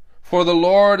 For the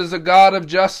Lord is a God of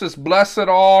justice. Blessed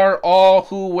are all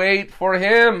who wait for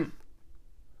him.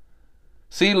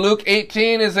 See, Luke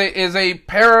 18 is a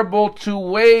parable to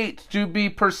wait, to be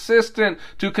persistent,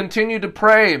 to continue to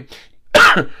pray.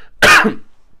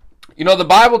 You know, the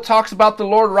Bible talks about the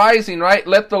Lord rising, right?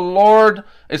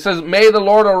 It says, may the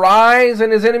Lord arise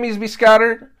and his enemies be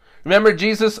scattered. Remember,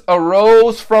 Jesus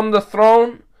arose from the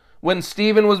throne when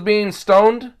Stephen was being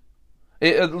stoned.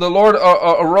 The Lord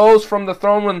arose from the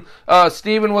throne when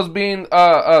Stephen was being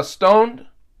stoned.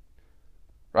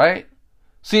 Right?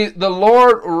 See, the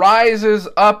Lord rises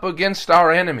up against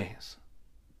our enemies.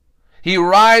 He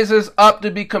rises up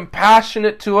to be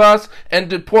compassionate to us and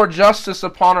to pour justice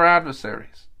upon our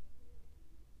adversaries.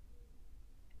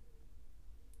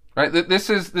 Right?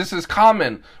 This is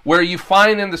common, where you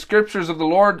find in the scriptures of the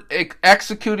Lord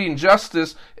executing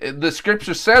justice. The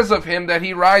scripture says of him that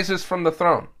he rises from the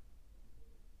throne.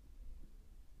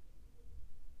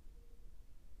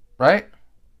 Right?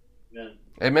 Yeah.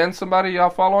 Amen, somebody? Y'all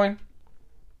following?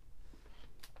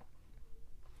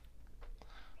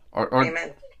 Or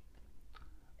Amen.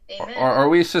 Amen. Or are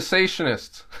we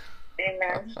cessationists?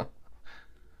 Amen. All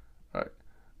right.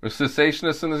 We're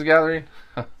cessationists in this gathering?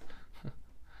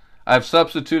 I've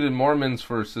substituted Mormons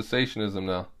for cessationism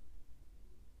now.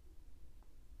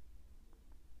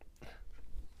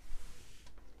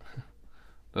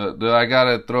 Do I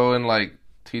gotta throw in like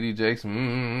T.D. Jakes?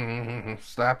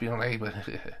 Slap you on the but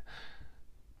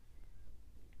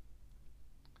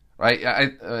right?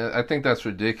 I think that's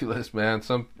ridiculous, man.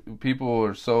 Some people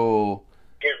are so.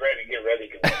 Get ready. Get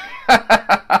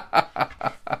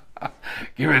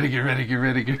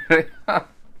ready.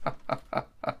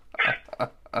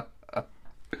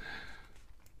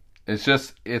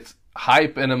 It's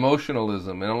hype and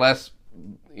emotionalism, and unless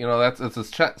it's a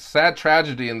sad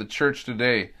tragedy in the church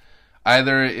today.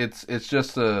 Either it's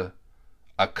just a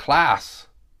class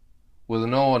with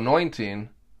no anointing,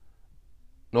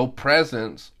 no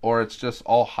presence, or it's just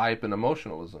all hype and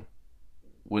emotionalism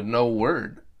with no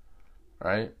word,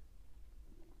 right?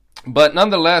 But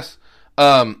nonetheless,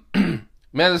 man,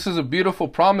 this is a beautiful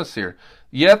promise here.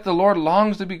 Yet the Lord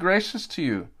longs to be gracious to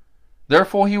you.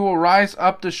 Therefore he will rise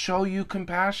up to show you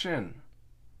compassion.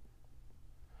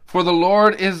 For the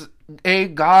Lord is a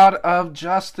God of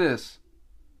justice.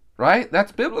 Right?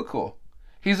 That's biblical.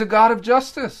 He's a God of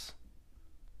justice.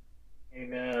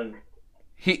 Amen.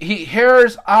 He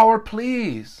hears our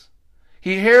pleas.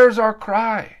 He hears our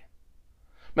cry.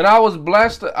 Man, I was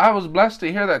blessed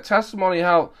to hear that testimony,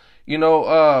 how,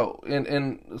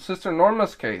 in Sister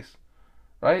Norma's case,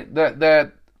 right?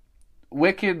 That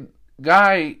wicked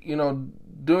guy,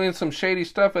 doing some shady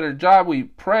stuff at her job, we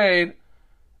prayed,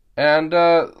 and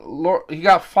Lord, he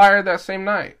got fired that same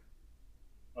night.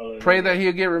 Hallelujah. Pray that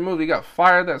he'll get removed. He got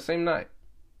fired that same night.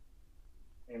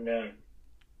 Amen.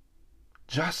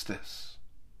 Justice,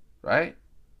 right?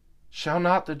 Shall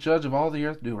not the judge of all the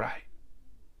earth do right?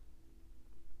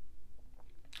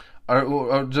 I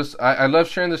love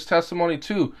sharing this testimony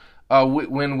too.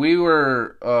 When we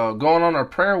were going on our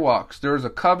prayer walks, there was a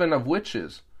coven of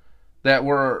witches that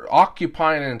were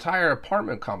occupying an entire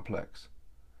apartment complex.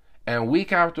 And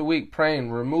week after week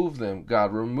praying, remove them,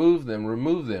 God, remove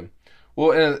them.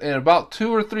 Well, in about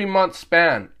 2 or 3 months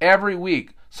span, every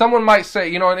week, someone might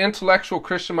say, an intellectual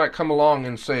Christian might come along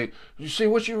and say, you see,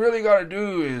 what you really got to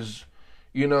do is,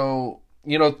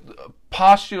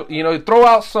 postulate, throw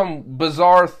out some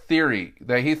bizarre theory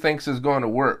that he thinks is going to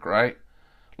work, right?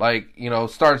 Like,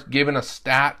 starts giving us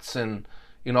stats and,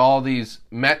 all these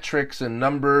metrics and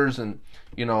numbers and,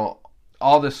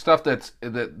 all this stuff that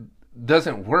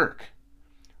doesn't work,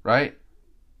 right?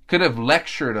 Could have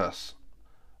lectured us,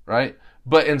 right?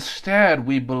 But instead,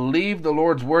 we believed the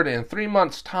Lord's word, and in 3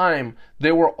 months' time,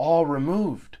 they were all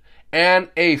removed. And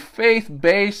a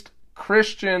faith-based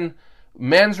Christian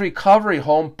men's recovery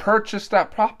home purchased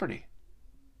that property.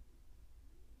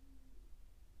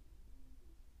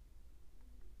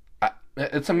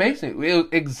 It's amazing. It was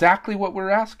exactly what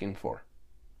we're asking for.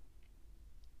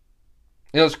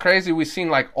 It was crazy. We seen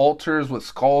like altars with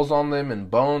skulls on them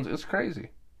and bones. It's crazy.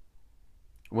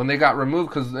 When they got removed,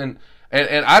 because then,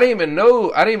 and I didn't even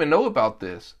know about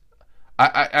this.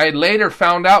 I later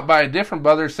found out by a different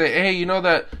brother say, hey,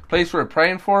 that place we're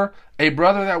praying for? A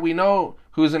brother that we know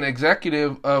who's an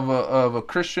executive of a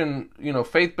Christian,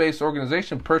 faith-based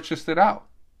organization, purchased it out.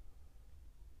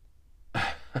 I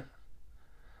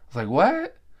was like,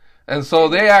 what? And so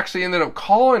they actually ended up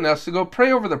calling us to go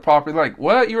pray over the property. Like,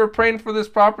 what? You were praying for this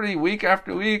property week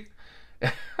after week?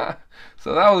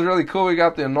 So that was really cool. We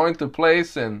got the anointed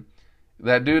place, and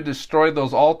that dude destroyed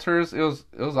those altars. It was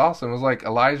awesome. It was like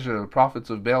Elijah, prophets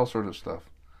of Baal sort of stuff.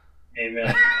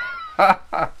 Amen.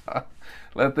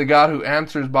 Let the God who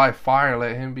answers by fire,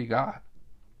 let him be God.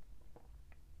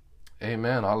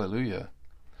 Amen. Hallelujah.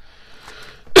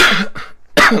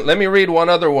 Let me read one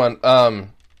other one.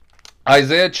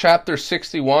 Isaiah chapter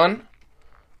 61,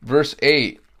 verse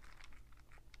 8.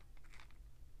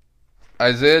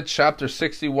 Isaiah chapter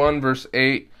 61, verse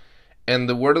 8. And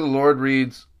the word of the Lord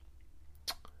reads,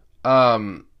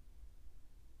 well,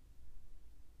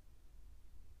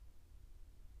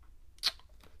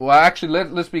 actually,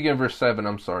 let's begin verse 7.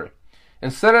 I'm sorry.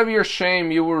 Instead of your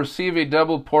shame, you will receive a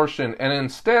double portion, and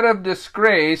instead of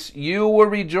disgrace, you will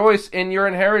rejoice in your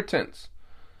inheritance.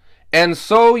 And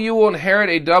so you will inherit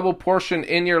a double portion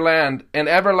in your land, and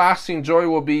everlasting joy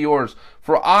will be yours.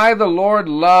 For I, the Lord,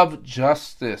 love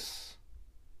justice.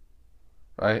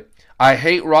 Right? I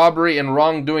hate robbery and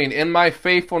wrongdoing. In my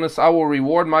faithfulness, I will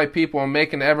reward my people and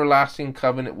make an everlasting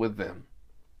covenant with them.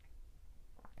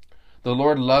 The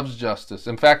Lord loves justice.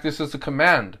 In fact, this is a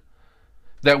command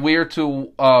that we are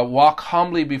to walk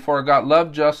humbly before God.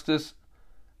 Love justice.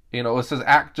 It says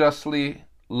act justly,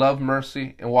 love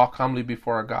mercy, and walk humbly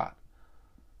before our God.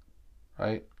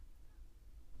 Right?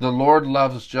 The Lord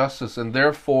loves justice, and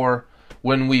therefore,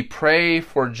 when we pray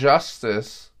for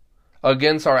justice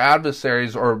against our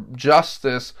adversaries, or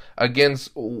justice against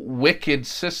wicked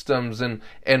systems and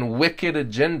wicked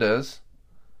agendas,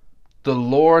 the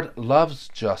Lord loves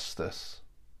justice.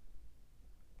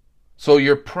 So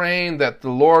you're praying that the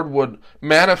Lord would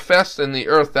manifest in the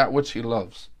earth that which he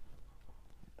loves.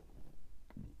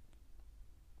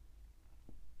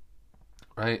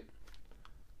 Right?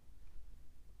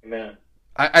 Amen.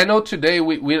 I know today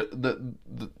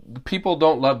the people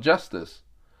don't love justice.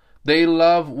 They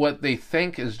love what they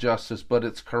think is justice, but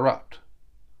it's corrupt.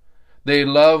 They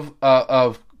love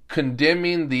of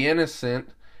condemning the innocent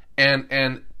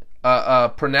and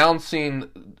pronouncing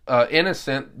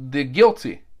innocent the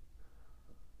guilty.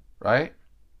 Right?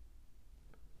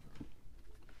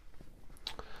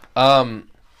 And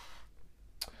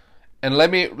let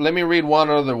me read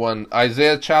one other one.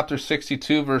 Isaiah chapter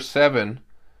 62, verse 7.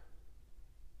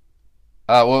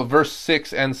 Verse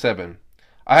 6 and 7.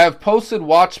 I have posted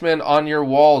watchmen on your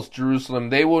walls, Jerusalem.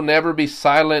 They will never be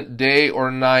silent day or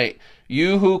night.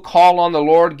 You who call on the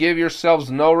Lord, give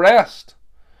yourselves no rest.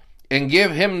 And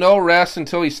give him no rest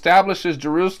until he establishes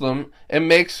Jerusalem and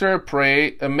makes her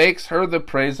the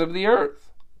praise of the earth.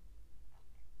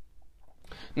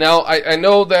 Now, I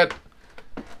know that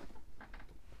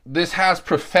this has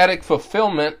prophetic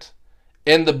fulfillment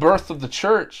in the birth of the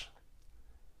church.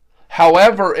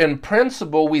 However, in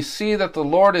principle, we see that the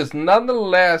Lord is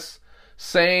nonetheless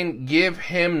saying, give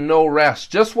him no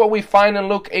rest. Just what we find in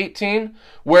Luke 18,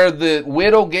 where the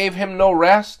widow gave him no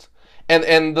rest.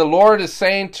 And the Lord is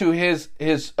saying to his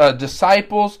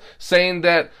disciples, saying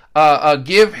that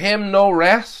give him no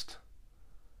rest,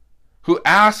 who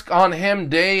ask on him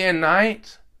day and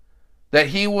night, that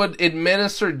he would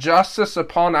administer justice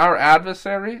upon our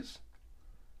adversaries.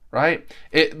 Right?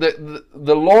 The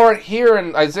Lord here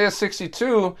in Isaiah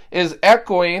 62 is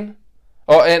echoing,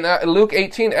 and Luke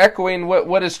 18 echoing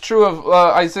what is true of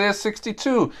Isaiah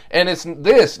 62. And it's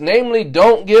this, namely,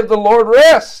 don't give the Lord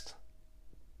rest.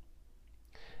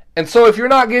 And so if you're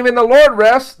not giving the Lord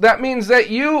rest, that means that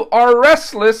you are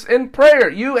restless in prayer.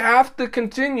 You have to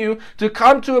continue to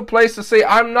come to a place to say,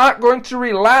 I'm not going to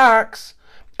relax.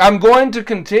 I'm going to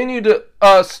continue to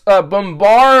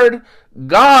bombard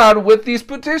God with these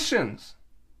petitions.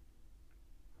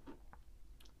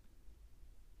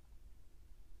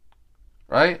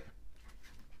 Right?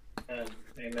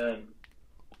 Amen.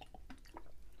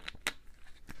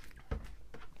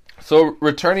 So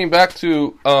returning back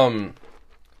to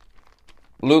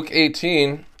Luke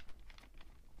 18.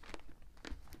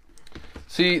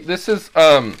 See, this is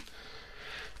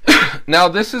now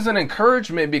this is an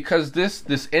encouragement, because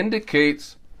this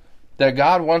indicates that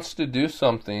God wants to do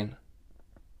something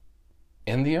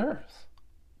in the earth.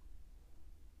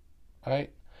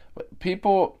 Right? But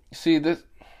people see this.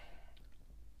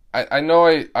 I know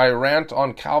I rant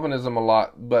on Calvinism a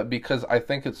lot, but because I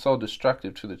think it's so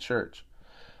destructive to the church.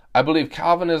 I believe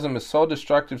Calvinism is so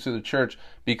destructive to the church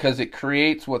because it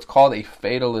creates what's called a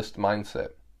fatalist mindset.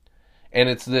 And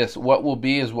it's this: what will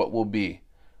be is what will be.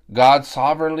 God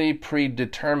sovereignly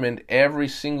predetermined every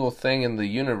single thing in the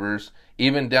universe,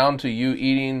 even down to you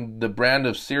eating the brand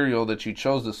of cereal that you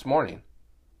chose this morning.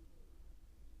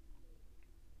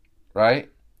 Right?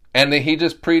 And then he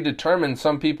just predetermined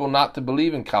some people not to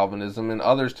believe in Calvinism and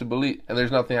others to believe, and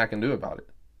there's nothing I can do about it.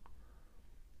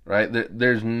 Right?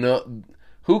 There's no,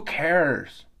 who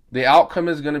cares? The outcome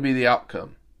is going to be the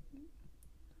outcome.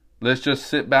 Let's just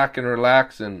sit back and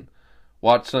relax and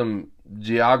watch some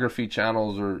geography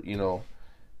channels or,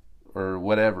 or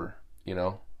whatever,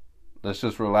 Let's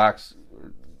just relax,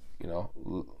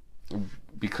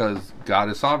 because God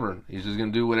is sovereign. He's just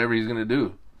going to do whatever he's going to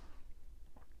do.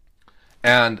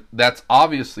 And that's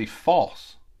obviously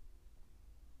false.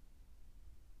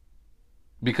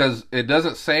 Because it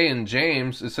doesn't say in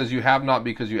James, it says you have not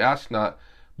because you ask not.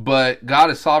 But God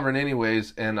is sovereign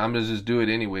anyways, and I'm going to just do it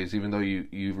anyways, even though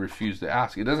you refuse to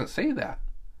ask. It doesn't say that.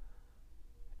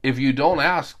 If you don't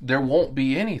ask, there won't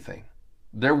be anything.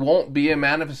 There won't be a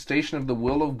manifestation of the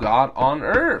will of God on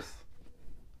earth.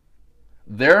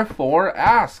 Therefore,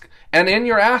 ask. And in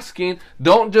your asking,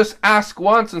 don't just ask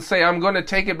once and say, I'm going to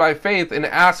take it by faith, and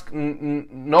ask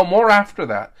no more after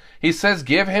that. He says,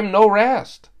 give him no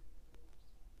rest.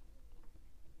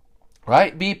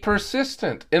 Right? Be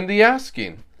persistent in the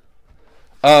asking.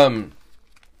 But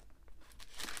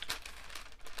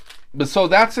so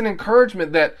that's an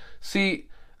encouragement that, see,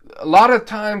 a lot of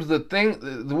times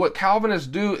what Calvinists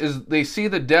do is they see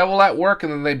the devil at work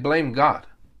and then they blame God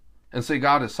and say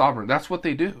God is sovereign. That's what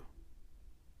they do.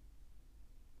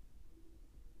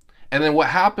 And then what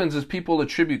happens is people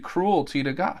attribute cruelty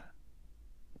to God.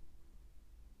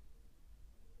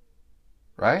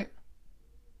 Right?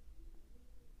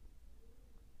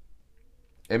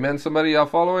 Amen, somebody, y'all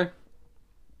following?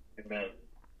 Amen.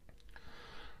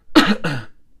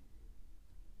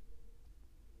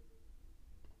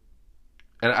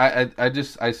 And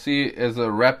I see it as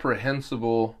a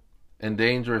reprehensible and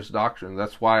dangerous doctrine.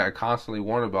 That's why I constantly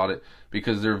warn about it,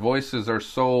 because their voices are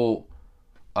so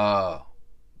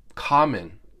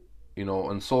common,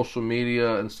 on social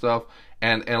media and stuff.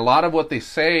 And a lot of what they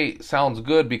say sounds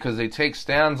good because they take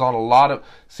stands on a lot of...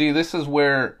 See, this is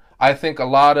where I think a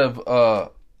lot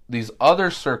of these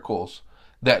other circles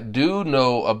that do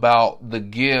know about the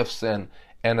gifts and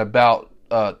about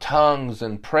tongues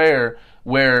and prayer,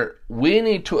 where we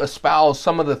need to espouse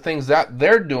some of the things that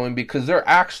they're doing because they're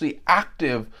actually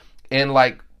active in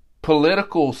like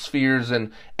political spheres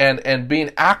and being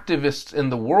activists in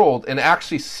the world and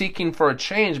actually seeking for a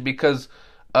change because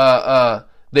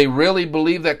they really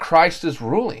believe that Christ is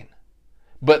ruling.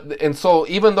 And so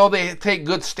even though they take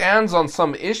good stands on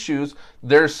some issues,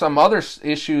 there's some other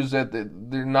issues that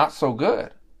they're not so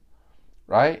good,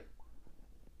 right?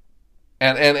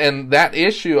 And that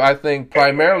issue, I think,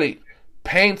 primarily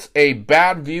paints a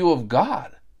bad view of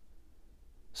God,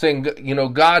 saying,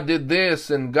 God did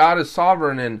this and God is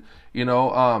sovereign, and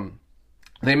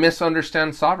they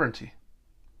misunderstand sovereignty.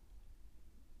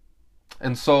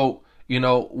 And so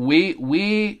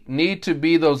we need to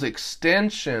be those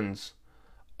extensions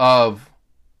of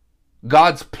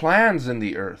God's plans in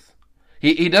the earth.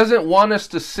 He doesn't want us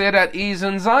to sit at ease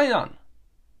in Zion.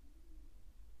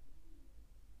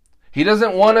 He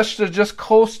doesn't want us to just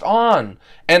coast on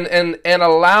and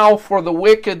allow for the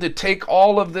wicked to take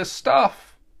all of this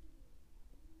stuff.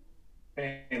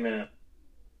 Amen.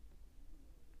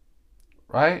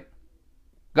 Right?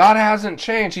 God hasn't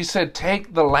changed. He said,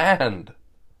 take the land.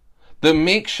 The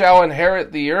meek shall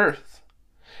inherit the earth.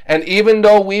 And even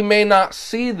though we may not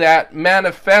see that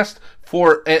manifest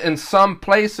in some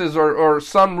places or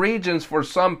some regions for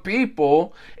some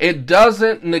people, it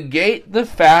doesn't negate the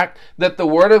fact that the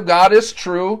Word of God is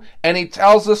true, and He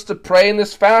tells us to pray in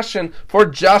this fashion for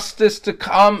justice to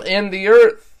come in the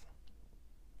earth.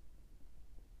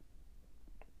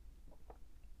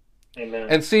 Amen.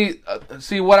 And see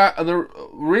the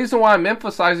reason why I'm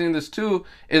emphasizing this too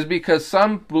is because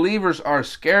some believers are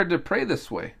scared to pray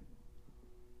this way.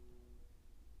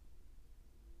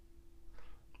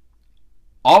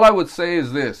 All I would say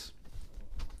is this: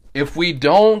 if we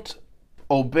don't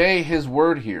obey His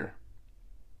word here,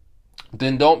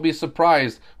 then don't be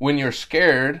surprised when you're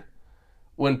scared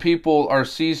when people are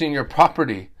seizing your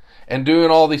property and doing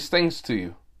all these things to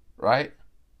you, right?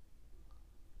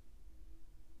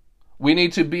 We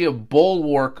need to be a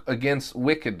bulwark against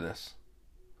wickedness,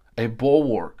 a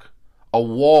bulwark, a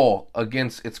wall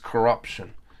against its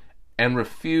corruption, and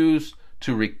refuse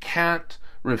to recant,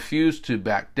 refuse to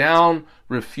back down,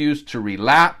 refuse to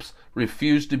relapse,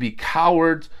 refuse to be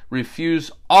cowards,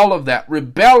 refuse all of that,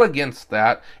 rebel against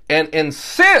that, and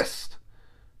insist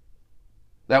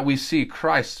that we see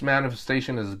Christ's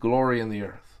manifestation as glory in the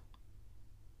earth.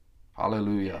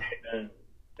 Hallelujah. Amen.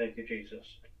 Thank you, Jesus.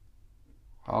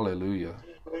 Hallelujah.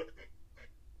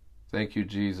 Thank you,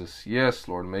 Jesus. Yes,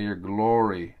 Lord, may your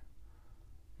glory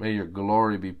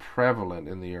be prevalent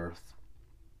in the earth.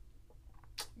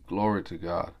 Glory to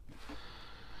God.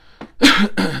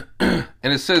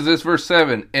 And it says this, verse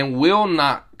 7, and will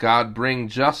not God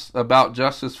bring about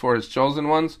justice for his chosen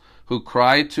ones who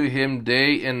cry to him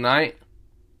day and night?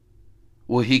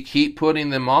 Will he keep putting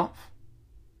them off?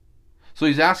 So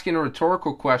he's asking a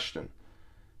rhetorical question,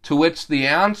 to which the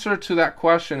answer to that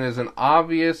question is an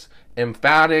obvious,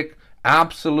 emphatic,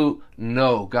 absolute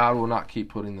no. God will not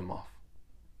keep putting them off.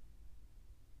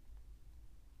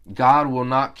 God will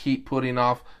not keep putting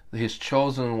off his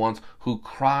chosen ones who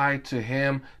cry to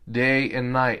him day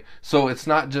and night. So it's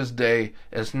not just day,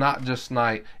 it's not just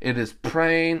night, it is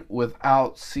praying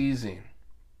without ceasing.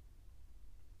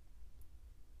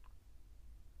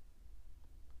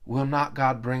 Will not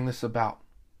God bring this about?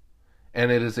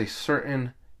 And it is a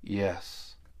certain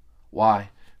yes. Why?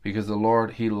 Because the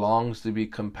Lord, he longs to be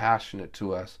compassionate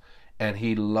to us, and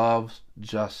he loves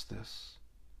justice.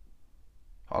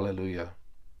 Hallelujah.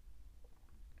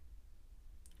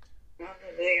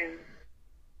 Hallelujah.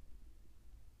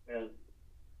 Amen.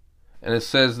 And it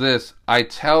says this, I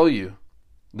tell you,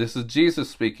 this is Jesus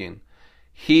speaking,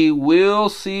 he will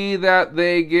see that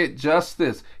they get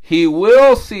justice. He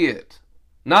will see it.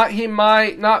 Not he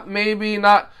might, not maybe,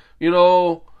 not,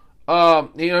 the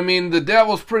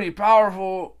devil's pretty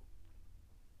powerful.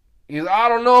 I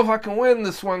don't know if I can win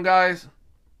this one, guys.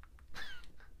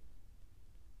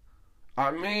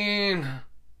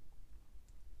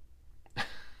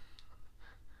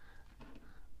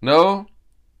 No,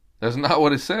 that's not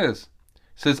what it says.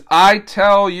 It says, I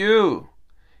tell you,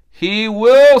 he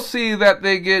will see that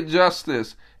they get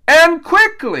justice, and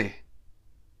quickly.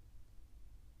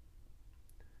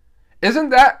 Isn't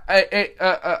that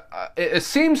it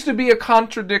seems to be a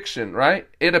contradiction, right?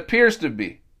 It appears to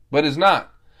be, but it's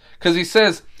not. Because he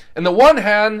says, on the one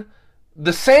hand,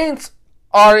 the saints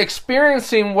are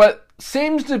experiencing what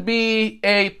seems to be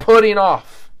a putting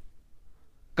off.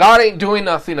 God ain't doing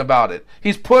nothing about it.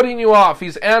 He's putting you off.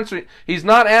 He's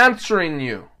not answering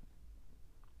you.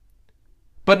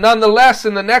 But nonetheless,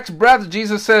 in the next breath,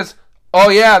 Jesus says, oh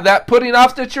yeah, that putting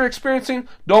off that you're experiencing,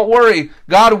 don't worry.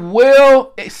 God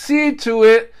will see to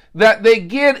it that they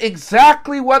get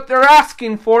exactly what they're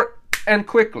asking for, and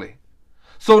quickly.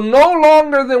 So no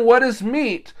longer than what is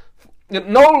meet,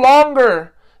 no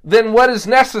longer than what is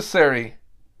necessary.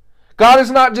 God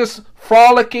is not just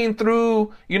frolicking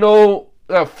through,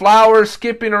 flowers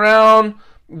skipping around,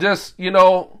 just,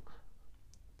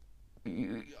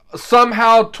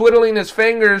 somehow twiddling his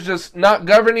fingers, just not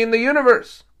governing the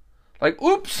universe. Like,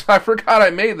 oops, I forgot I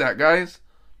made that, guys.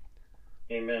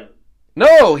 Amen.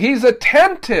 No, he's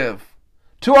attentive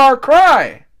to our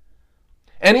cry.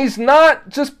 And he's not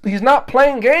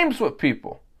playing games with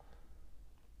people.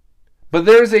 But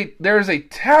there's a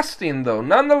testing, though,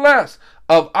 nonetheless,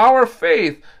 of our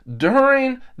faith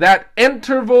during that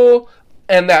interval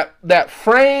and that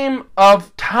frame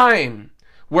of time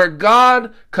where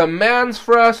God commands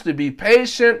for us to be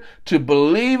patient, to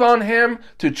believe on him,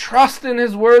 to trust in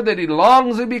his word, that he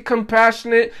longs to be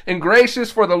compassionate and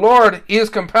gracious, for the Lord is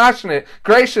compassionate,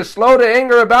 gracious, slow to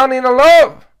anger, abounding in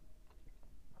love.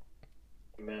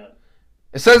 Amen.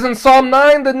 It says in Psalm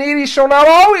 9, the needy shall not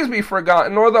always be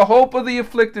forgotten, nor the hope of the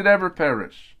afflicted ever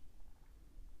perish.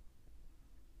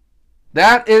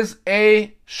 That is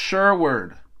a sure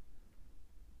word.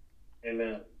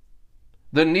 Amen.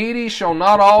 The needy shall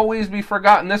not always be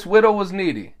forgotten. This widow was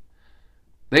needy.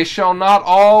 They shall not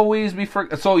always be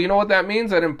forgotten. So you know what that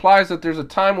means? That implies that there's a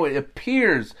time where it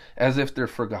appears as if they're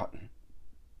forgotten.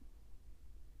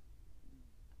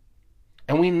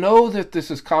 And we know that this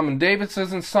is common. David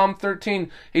says in Psalm 13,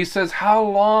 he says, how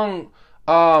long,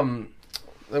 I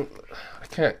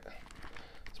can't,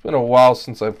 it's been a while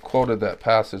since I've quoted that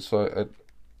passage, so it's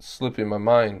slipping my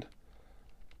mind.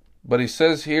 But he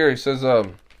says here,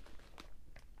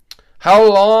 how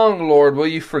long, Lord, will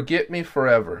you forget me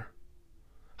forever?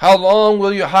 How long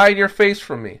will you hide your face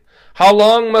from me? How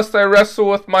long must I wrestle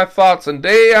with my thoughts and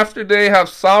day after day have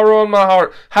sorrow in my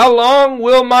heart? How long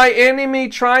will my enemy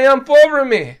triumph over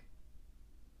me?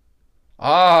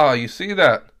 Ah, you see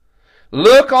that?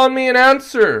 Look on me and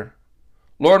answer,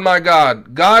 Lord my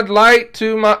God. Give light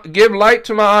to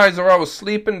my eyes, or I will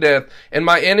sleep in death. And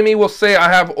my enemy will say,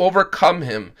 I have overcome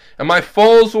him. And my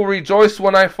foes will rejoice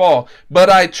when I fall.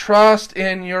 But I trust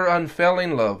in your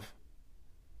unfailing love.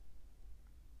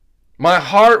 My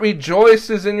heart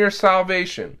rejoices in your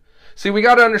salvation. See, we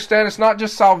got to understand it's not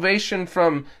just salvation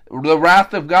from the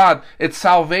wrath of God. It's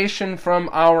salvation from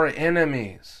our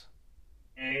enemies.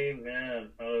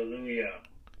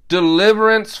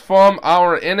 deliverance from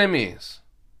our enemies.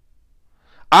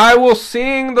 I will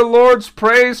sing the Lord's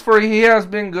praise, for he has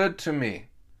been good to me.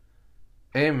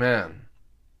 Amen.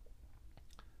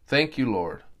 Thank you,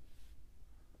 Lord.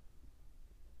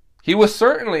 He was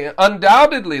certainly,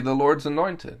 undoubtedly, the Lord's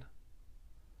anointed.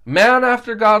 Man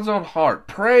after God's own heart,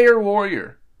 prayer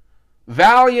warrior,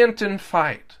 valiant in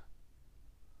fight.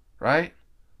 Right?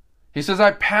 He says,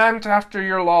 I pant after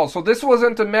your law. So this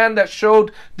wasn't a man that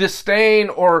showed disdain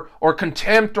or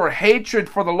contempt or hatred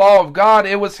for the law of God.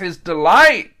 It was his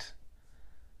delight.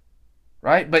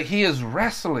 Right? But he is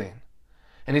wrestling.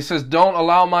 And he says, don't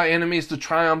allow my enemies to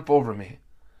triumph over me.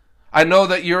 I know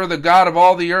that you're the God of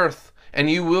all the earth, and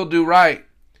you will do right.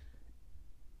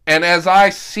 And as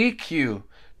I seek you,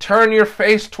 turn your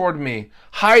face toward me.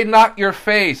 Hide not your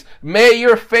face. May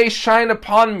your face shine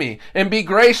upon me and be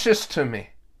gracious to me.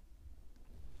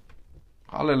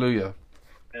 Hallelujah.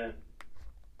 Amen.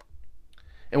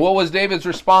 And what was David's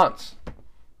response?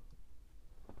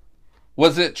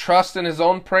 Was it trust in his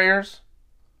own prayers?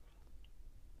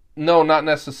 No, not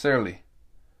necessarily.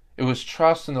 It was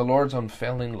trust in the Lord's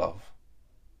unfailing love.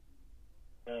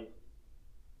 Amen.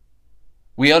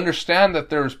 We understand that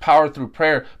there is power through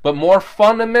prayer, but more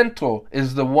fundamental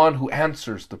is the one who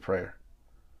answers the prayer.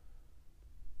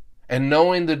 And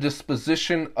knowing the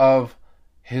disposition of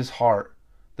his heart,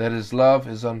 that his love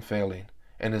is unfailing,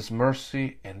 and his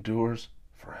mercy endures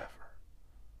forever.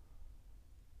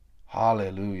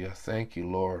 Hallelujah. Thank you,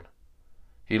 Lord.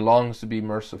 He longs to be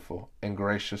merciful and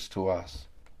gracious to us.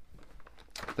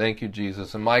 Thank you,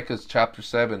 Jesus. In Micah chapter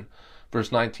 7,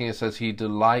 verse 19, it says, he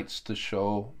delights to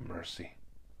show mercy.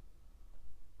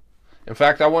 In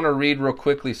fact, I want to read real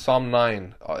quickly Psalm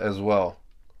 9 as well.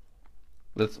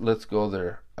 Let's go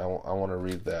there. I want to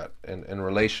read that in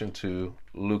relation to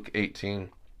Luke 18.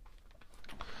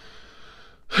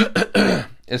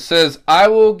 It says, I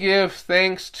will give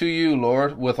thanks to you,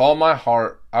 Lord, with all my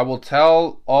heart. I will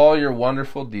tell all your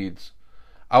wonderful deeds.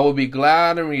 I will be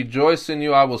glad and rejoice in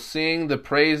you. I will sing the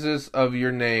praises of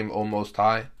your name, O Most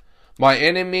High. My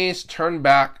enemies turn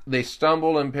back. They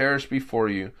stumble and perish before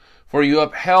you. For you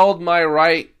upheld my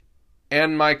right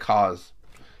and my cause,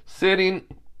 sitting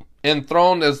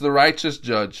enthroned as the righteous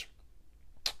judge.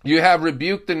 You have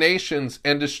rebuked the nations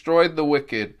and destroyed the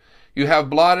wicked. You have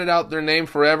blotted out their name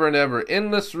forever and ever.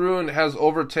 Endless ruin has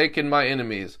overtaken my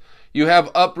enemies. You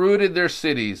have uprooted their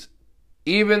cities.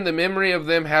 Even the memory of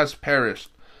them has perished.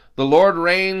 The Lord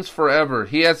reigns forever.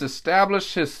 He has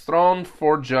established his throne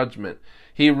for judgment.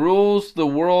 He rules the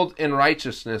world in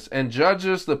righteousness and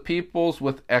judges the peoples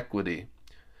with equity.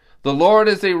 The Lord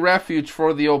is a refuge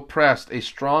for the oppressed, a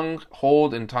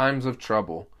stronghold in times of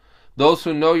trouble. Those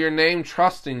who know your name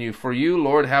trust in you, for you,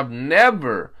 Lord, have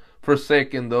never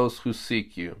forsaken those who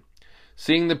seek you.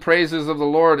 Sing the praises of the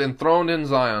Lord enthroned in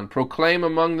Zion. Proclaim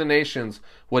among the nations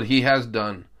what he has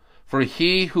done. For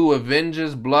he who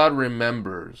avenges blood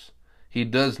remembers. He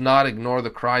does not ignore the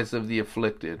cries of the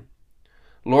afflicted.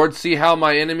 Lord, see how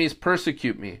my enemies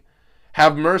persecute me.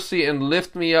 Have mercy and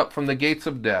lift me up from the gates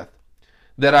of death,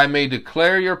 that I may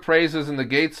declare your praises in the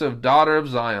gates of daughter of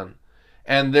Zion,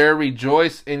 and there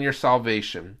rejoice in your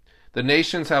salvation. The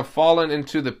nations have fallen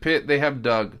into the pit they have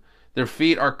dug. Their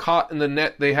feet are caught in the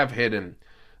net they have hidden.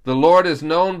 The Lord is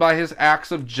known by his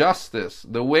acts of justice.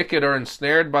 The wicked are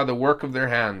ensnared by the work of their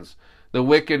hands. The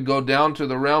wicked go down to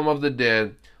the realm of the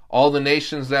dead, all the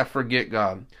nations that forget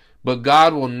God. But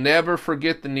God will never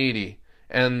forget the needy,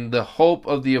 and the hope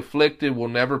of the afflicted will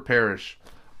never perish.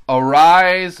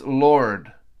 Arise,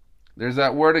 Lord. There's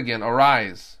that word again,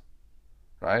 arise.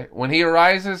 Right? When he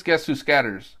arises, guess who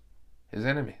scatters? His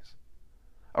enemies.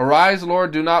 Arise,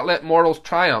 Lord, do not let mortals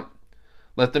triumph.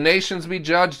 Let the nations be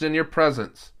judged in your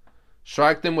presence.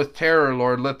 Strike them with terror,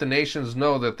 Lord. Let the nations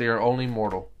know that they are only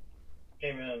mortal.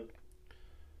 Amen.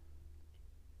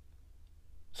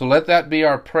 So let that be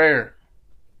our prayer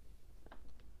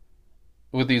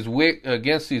with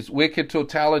against these wicked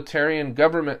totalitarian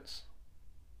governments,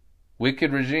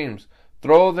 wicked regimes.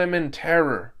 Throw them in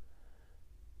terror.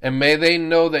 And may they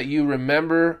know that you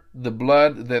remember the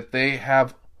blood that they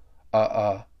have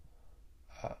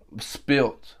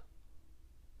spilt.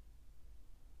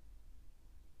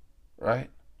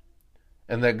 Right?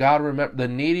 And that God remember the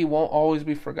needy won't always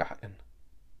be forgotten.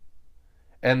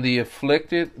 And the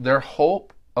afflicted, their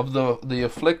hope of the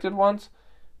afflicted ones,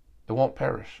 it won't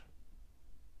perish.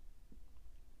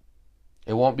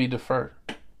 It won't be deferred.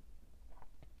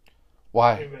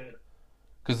 Why?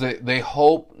 Because they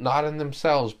hope not in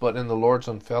themselves, but in the Lord's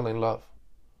unfailing love.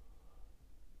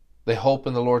 They hope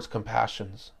in the Lord's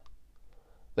compassions.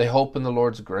 They hope in the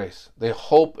Lord's grace. They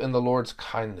hope in the Lord's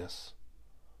kindness.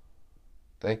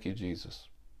 Thank you, Jesus.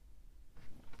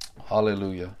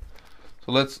 Hallelujah.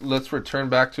 So let's return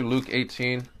back to Luke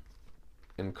 18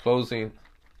 in closing.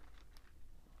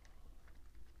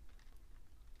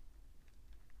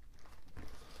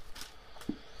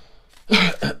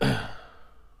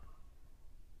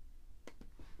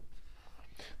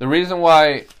 The reason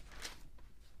why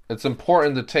it's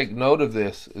important to take note of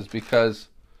this is because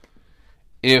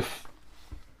if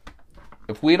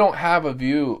we don't have a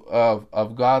view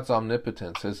of God's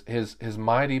omnipotence, his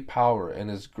mighty power and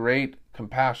his great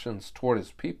compassions toward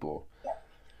his people,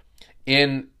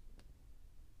 in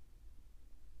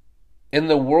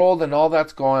the world and all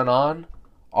that's going on,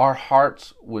 our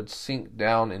hearts would sink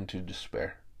down into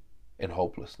despair and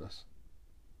hopelessness.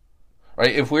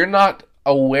 Right? If we're not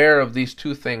aware of these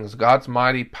two things, God's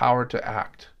mighty power to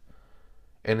act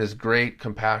and his great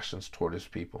compassions toward his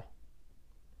people,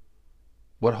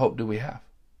 what hope do we have?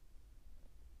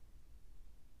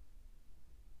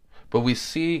 But we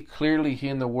see clearly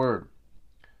here in the Word,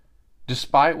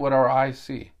 despite what our eyes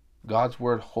see, God's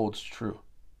Word holds true.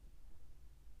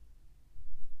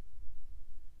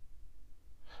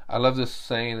 I love this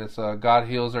saying. It's God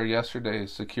heals our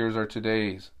yesterdays, secures our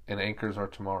todays, and anchors our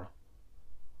tomorrow.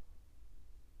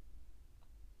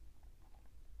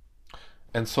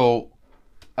 And so,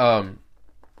 in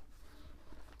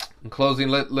closing,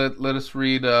 let us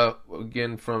read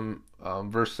again from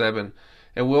verse 7.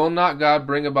 And will not God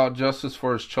bring about justice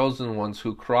for his chosen ones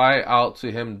who cry out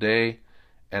to him day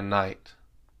and night?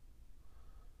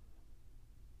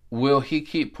 Will he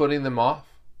keep putting them off?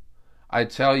 I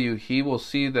tell you, he will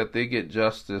see that they get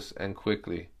justice, and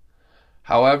quickly.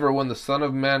 However, when the Son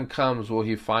of Man comes, will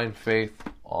he find faith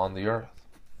on the earth?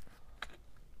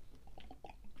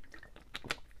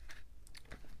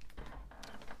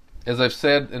 As I've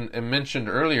said and mentioned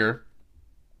earlier,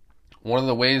 one of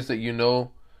the ways that you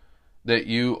know that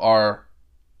you are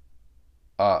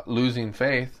losing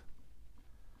faith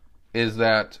is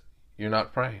that you're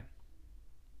not praying.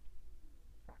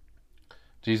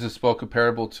 Jesus spoke a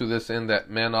parable to this end, that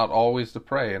men ought always to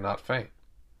pray and not faint.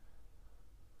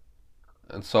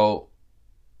 And so,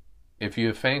 if you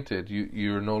have fainted,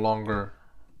 you're no longer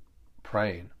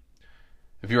praying.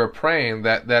 If you are praying,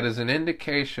 that is an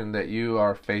indication that you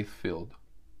are faith-filled.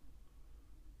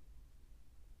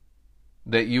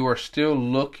 That you are still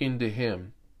looking to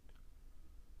him.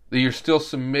 That you're still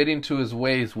submitting to his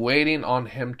ways, waiting on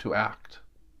him to act.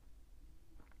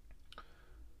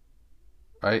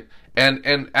 Right?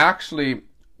 And actually,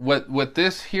 what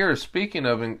this here is speaking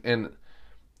of,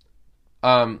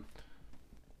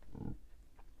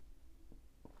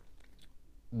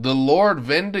 the Lord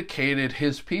vindicated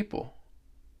his people.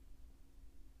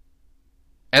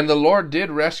 And the Lord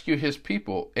did rescue his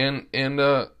people in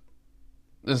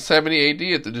 70 AD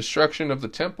at the destruction of the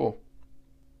temple.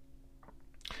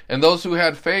 And those who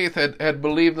had faith had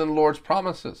believed in the Lord's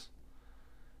promises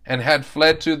and had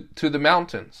fled to the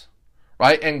mountains.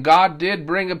 Right? And God did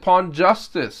bring upon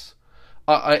justice.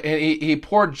 He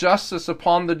poured justice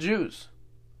upon the Jews.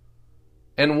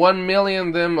 And 1 million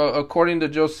of them, according to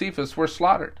Josephus, were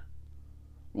slaughtered.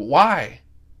 Why?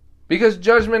 Because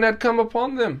judgment had come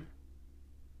upon them.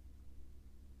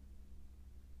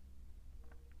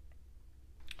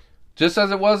 Just as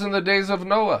it was in the days of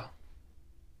Noah.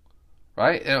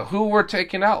 Right? And who were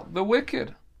taken out? The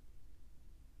wicked.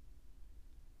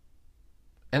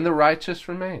 And the righteous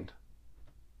remained.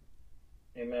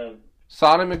 Amen.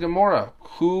 Sodom and Gomorrah,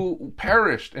 who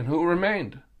perished and who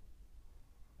remained?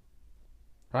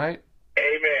 Right?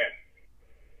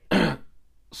 Amen.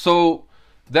 So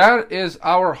that is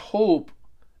our hope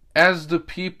as the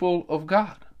people of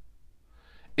God.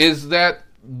 Is that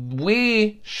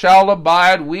we shall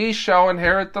abide, we shall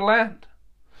inherit the land.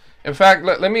 In fact,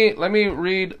 let me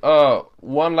read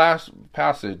one last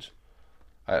passage.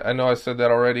 I know I said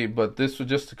that already, but this was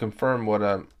just to confirm what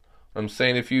I'm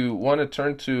saying. If you want to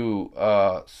turn to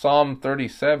Psalm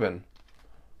 37.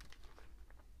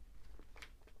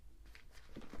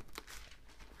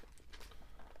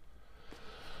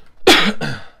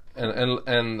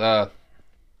 and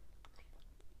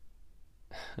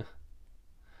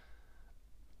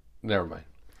never mind.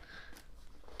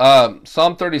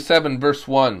 Psalm 37 verse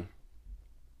 1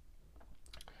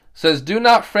 says, "Do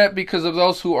not fret because of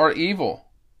those who are evil,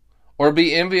 or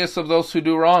be envious of those who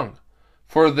do wrong.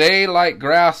 For they like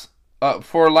grass,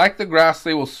 like the grass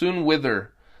they will soon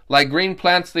wither, like green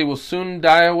plants they will soon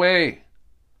die away.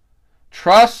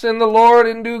 Trust in the Lord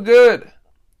and do good.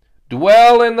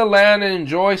 Dwell in the land and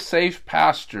enjoy safe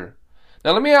pasture."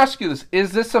 Now let me ask you this.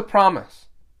 Is this a promise?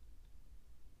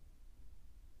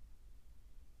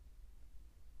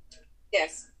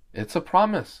 Yes. It's a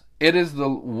promise. It is the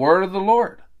word of the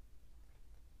Lord.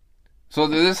 So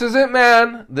this isn't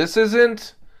man. This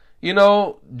isn't,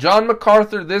 John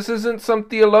MacArthur. This isn't some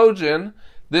theologian.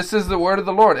 This is the word of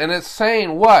the Lord. And it's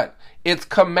saying what? It's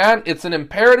an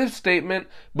imperative statement,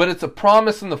 but it's a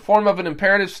promise in the form of an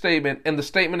imperative statement. And the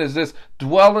statement is this: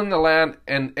 dwell in the land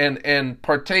and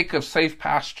partake of safe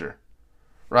pasture.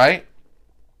 Right?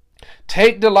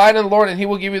 Take delight in the Lord, and He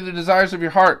will give you the desires of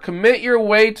your heart. Commit your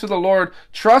way to the Lord.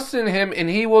 Trust in Him, and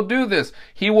He will do this.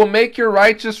 He will make your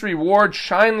righteous reward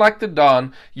shine like the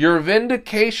dawn, your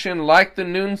vindication like the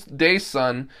noonday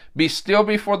sun. Be still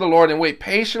before the Lord, and wait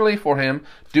patiently for Him.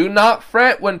 Do not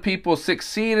fret when people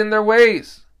succeed in their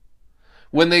ways,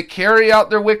 when they carry out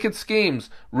their wicked schemes.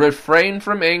 Refrain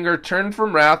from anger, turn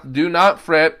from wrath, do not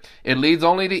fret. It leads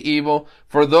only to evil.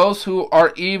 For those who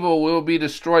are evil will be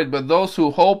destroyed, but those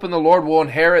who hope in the Lord will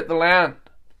inherit the land.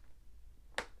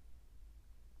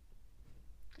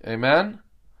 Amen?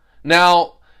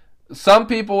 Now, some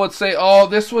people would say, oh,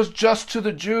 this was just to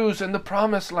the Jews in the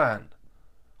promised land.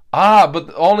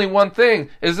 But only one thing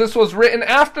is this was written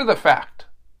after the fact.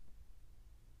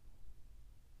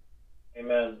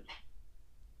 Amen.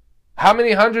 How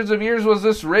many hundreds of years was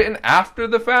this written after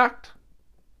the fact?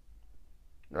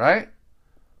 Right?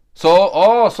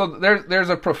 So there's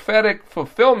a prophetic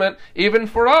fulfillment even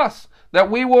for us, that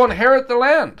we will inherit the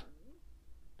land.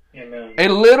 Amen. A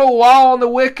little while and the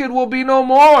wicked will be no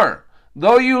more.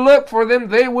 Though you look for them,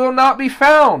 they will not be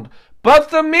found. But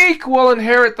the meek will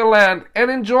inherit the land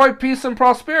and enjoy peace and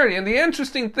prosperity. And the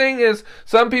interesting thing is,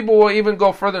 some people will even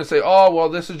go further and say, oh, well,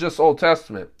 this is just Old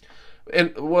Testament.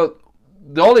 And well,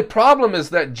 the only problem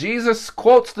is that Jesus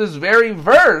quotes this very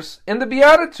verse in the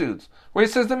Beatitudes, where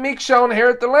He says the meek shall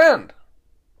inherit the land.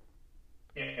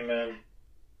 Amen.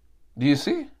 Do you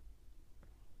see?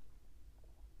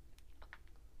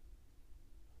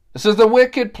 It says the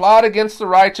wicked plot against the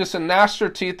righteous and gnash their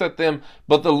teeth at them,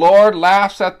 but the Lord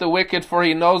laughs at the wicked, for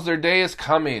He knows their day is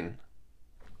coming.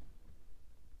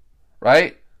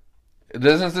 Right?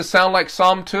 Doesn't this sound like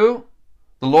Psalm 2?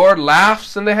 The Lord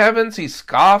laughs in the heavens. He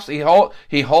scoffs. He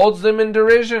holds them in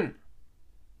derision.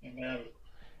 Amen.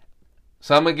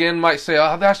 Some again might say,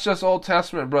 oh, that's just Old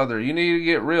Testament, brother. You need to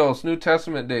get real. It's New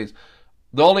Testament days.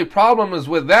 The only problem is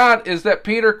with that is that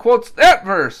Peter quotes that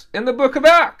verse in the book of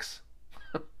Acts.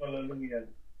 Hallelujah.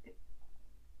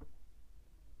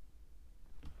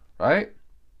 Right?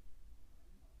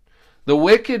 The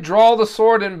wicked draw the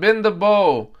sword and bend the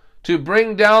bow to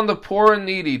bring down the poor and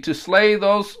needy, to slay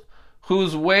those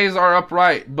whose ways are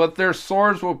upright, but their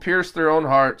swords will pierce their own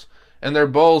hearts, and their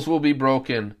bows will be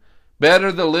broken.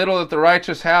 Better the little that the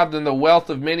righteous have than the wealth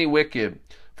of many wicked.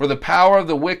 For the power of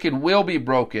the wicked will be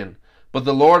broken, but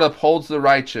the Lord upholds the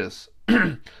righteous.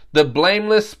 The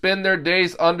blameless spend their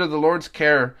days under the Lord's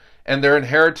care, and their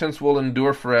inheritance will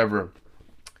endure forever.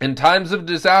 In times of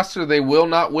disaster they will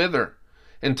not wither.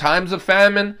 In times of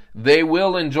famine they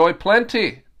will enjoy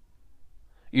plenty.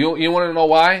 You want to know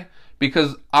why?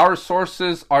 Because our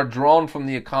sources are drawn from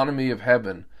the economy of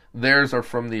heaven. Theirs are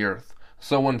from the earth.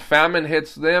 So when famine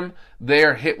hits them, they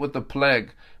are hit with the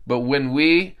plague. But when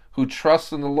we who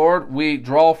trust in the Lord, we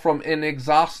draw from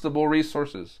inexhaustible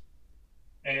resources.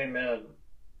 Amen.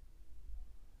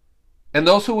 And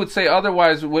those who would say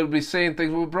otherwise would be saying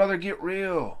things, well, brother, get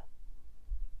real.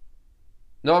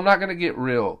 No, I'm not going to get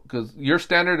real, because your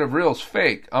standard of real is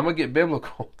fake. I'm going to get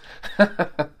biblical.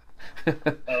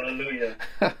 Hallelujah.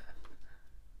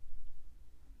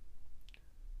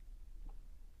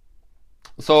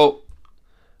 So,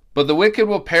 but the wicked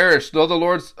will perish, though the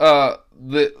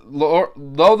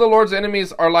Lord's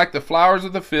enemies are like the flowers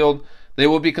of the field. They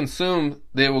will be consumed.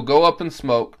 They will go up in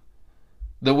smoke.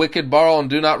 The wicked borrow and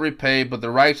do not repay, but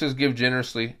the righteous give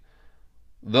generously.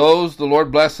 Those the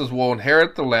Lord blesses will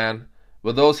inherit the land,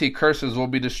 but those He curses will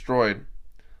be destroyed.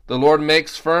 The Lord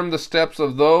makes firm the steps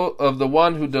of the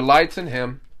one who delights in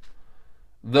Him.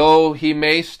 Though he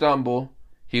may stumble,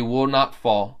 he will not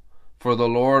fall, for the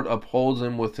Lord upholds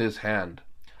him with His hand.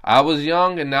 I was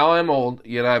young, and now I am old,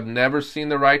 yet I have never seen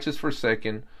the righteous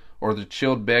forsaken, or the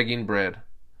child begging bread.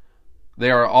 They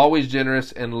are always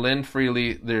generous and lend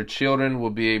freely. Their children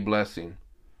will be a blessing.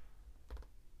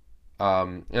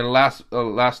 And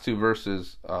last two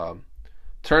verses.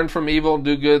 Turn from evil and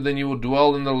do good, then you will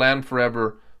dwell in the land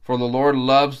forever. For the Lord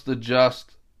loves the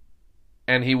just,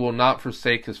 and He will not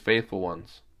forsake His faithful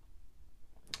ones.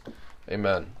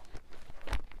 Amen.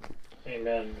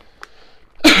 Amen.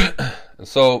 And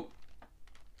so,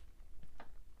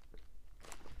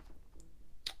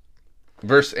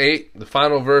 verse 8, the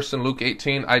final verse in Luke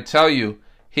 18, I tell you,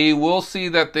 He will see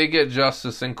that they get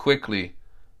justice, and quickly.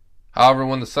 However,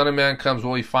 when the Son of Man comes,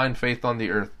 will He find faith on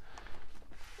the earth?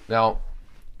 Now,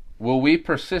 will we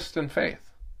persist in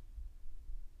faith?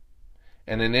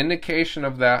 And an indication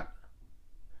of that,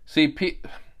 see,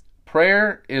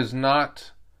 prayer is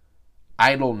not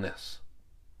idleness.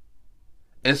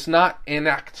 It's not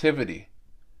inactivity.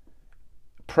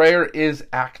 Prayer is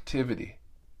activity.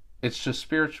 It's just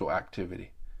spiritual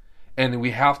activity. And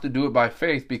we have to do it by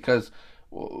faith, because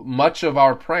much of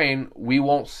our praying, we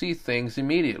won't see things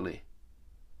immediately.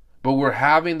 But we're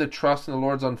having the trust in the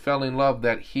Lord's unfailing love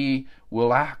that He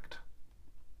will act.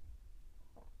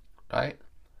 Right?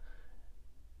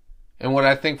 And what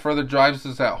I think further drives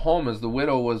us at home is the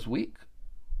widow was weak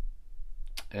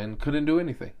and couldn't do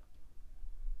anything.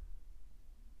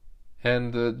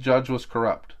 And the judge was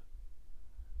corrupt.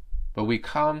 But we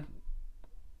come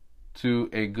to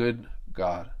a good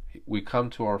God. We come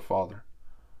to our Father.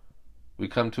 We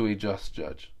come to a just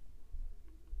judge.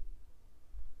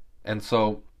 And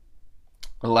so,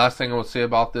 the last thing I will say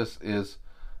about this is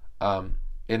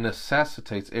it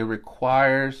necessitates, it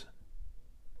requires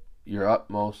your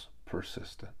utmost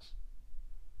persistence.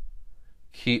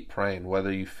 Keep praying,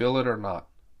 whether you feel it or not.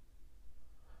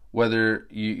 Whether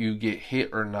you get hit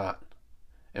or not.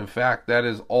 In fact, that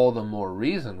is all the more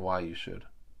reason why you should.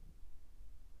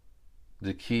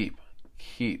 To keep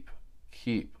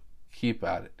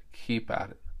at it. Keep at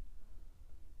it.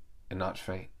 And not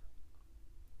faint.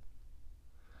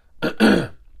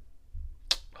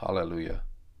 Hallelujah.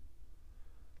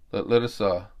 Let us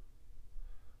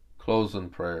close in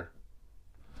prayer.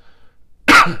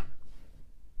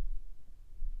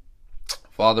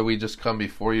 Father, we just come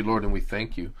before you, Lord, and we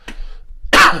thank you.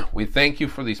 We thank you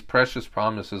for these precious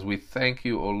promises. We thank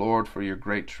you, O Lord, for your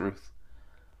great truth.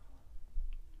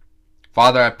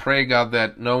 Father, I pray, God,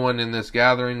 that no one in this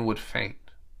gathering would faint.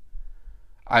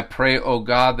 I pray, O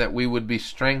God, that we would be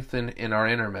strengthened in our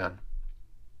inner man.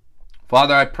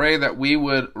 Father, I pray that we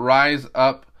would rise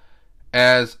up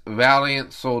as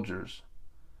valiant soldiers.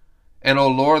 And, O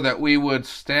Lord, that we would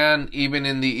stand even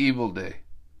in the evil day.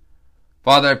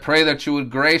 Father, I pray that you would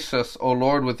grace us, O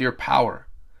Lord, with your power.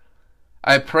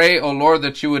 I pray, O Lord,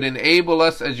 that you would enable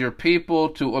us as your people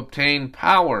to obtain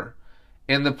power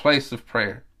in the place of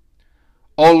prayer.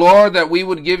 O Lord, that we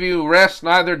would give you rest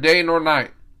neither day nor night.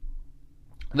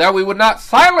 That we would not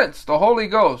silence the Holy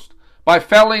Ghost by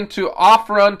failing to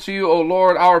offer unto you, O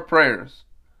Lord, our prayers.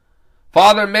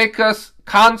 Father, make us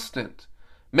constant.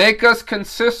 Make us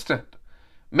consistent.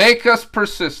 Make us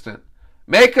persistent.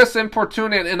 Make us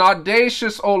importunate and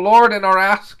audacious, O Lord, in our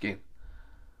asking.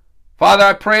 Father,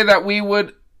 I pray that we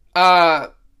would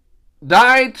die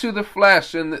to the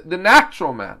flesh and the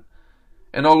natural man.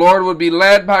 And, O Lord, would be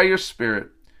led by your Spirit.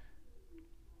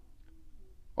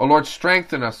 O Lord,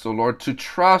 strengthen us, O Lord, to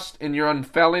trust in your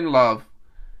unfailing love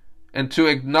and to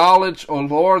acknowledge, O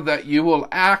Lord, that you will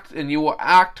act and you will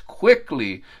act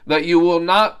quickly, that you will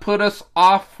not put us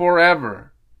off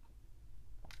forever,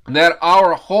 that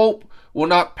our hope will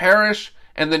not perish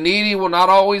and the needy will not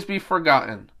always be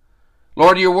forgotten.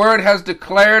 Lord, your word has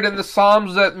declared in the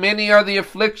Psalms that many are the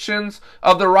afflictions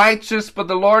of the righteous, but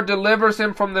the Lord delivers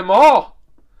him from them all.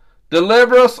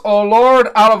 Deliver us, O Lord,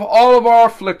 out of all of our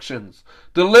afflictions.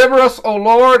 Deliver us, O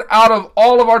Lord, out of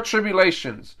all of our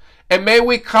tribulations. And may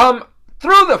we come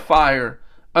through the fire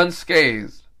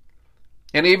unscathed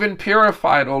and even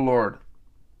purified, O Lord.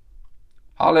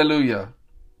 Hallelujah.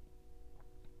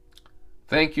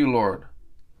 Thank you, Lord.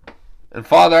 And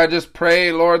Father, I just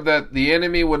pray, Lord, that the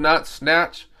enemy would not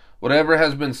snatch whatever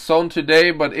has been sown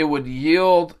today, but it would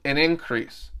yield an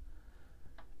increase.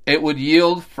 It would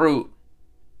yield fruit.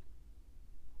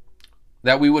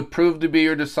 That we would prove to be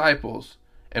your disciples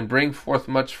and bring forth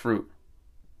much fruit.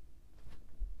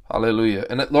 Hallelujah.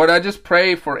 And Lord, I just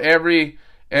pray for every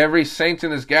saint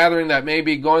in this gathering that may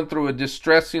be going through a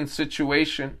distressing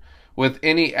situation with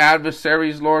any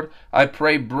adversaries, Lord. I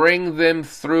pray, bring them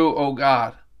through, O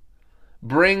God.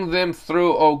 Bring them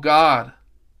through, O God,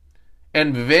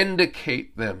 and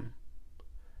vindicate them.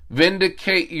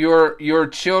 Vindicate your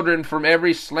children from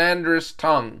every slanderous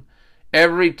tongue,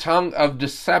 every tongue of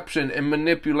deception and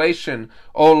manipulation.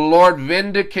 O Lord,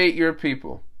 vindicate your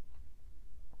people.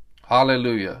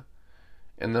 Hallelujah.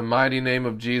 In the mighty name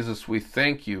of Jesus, we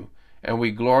thank you and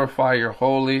we glorify your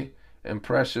holy and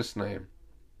precious name.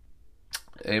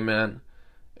 Amen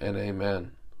and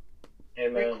amen.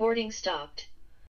 Amen. Recording stopped.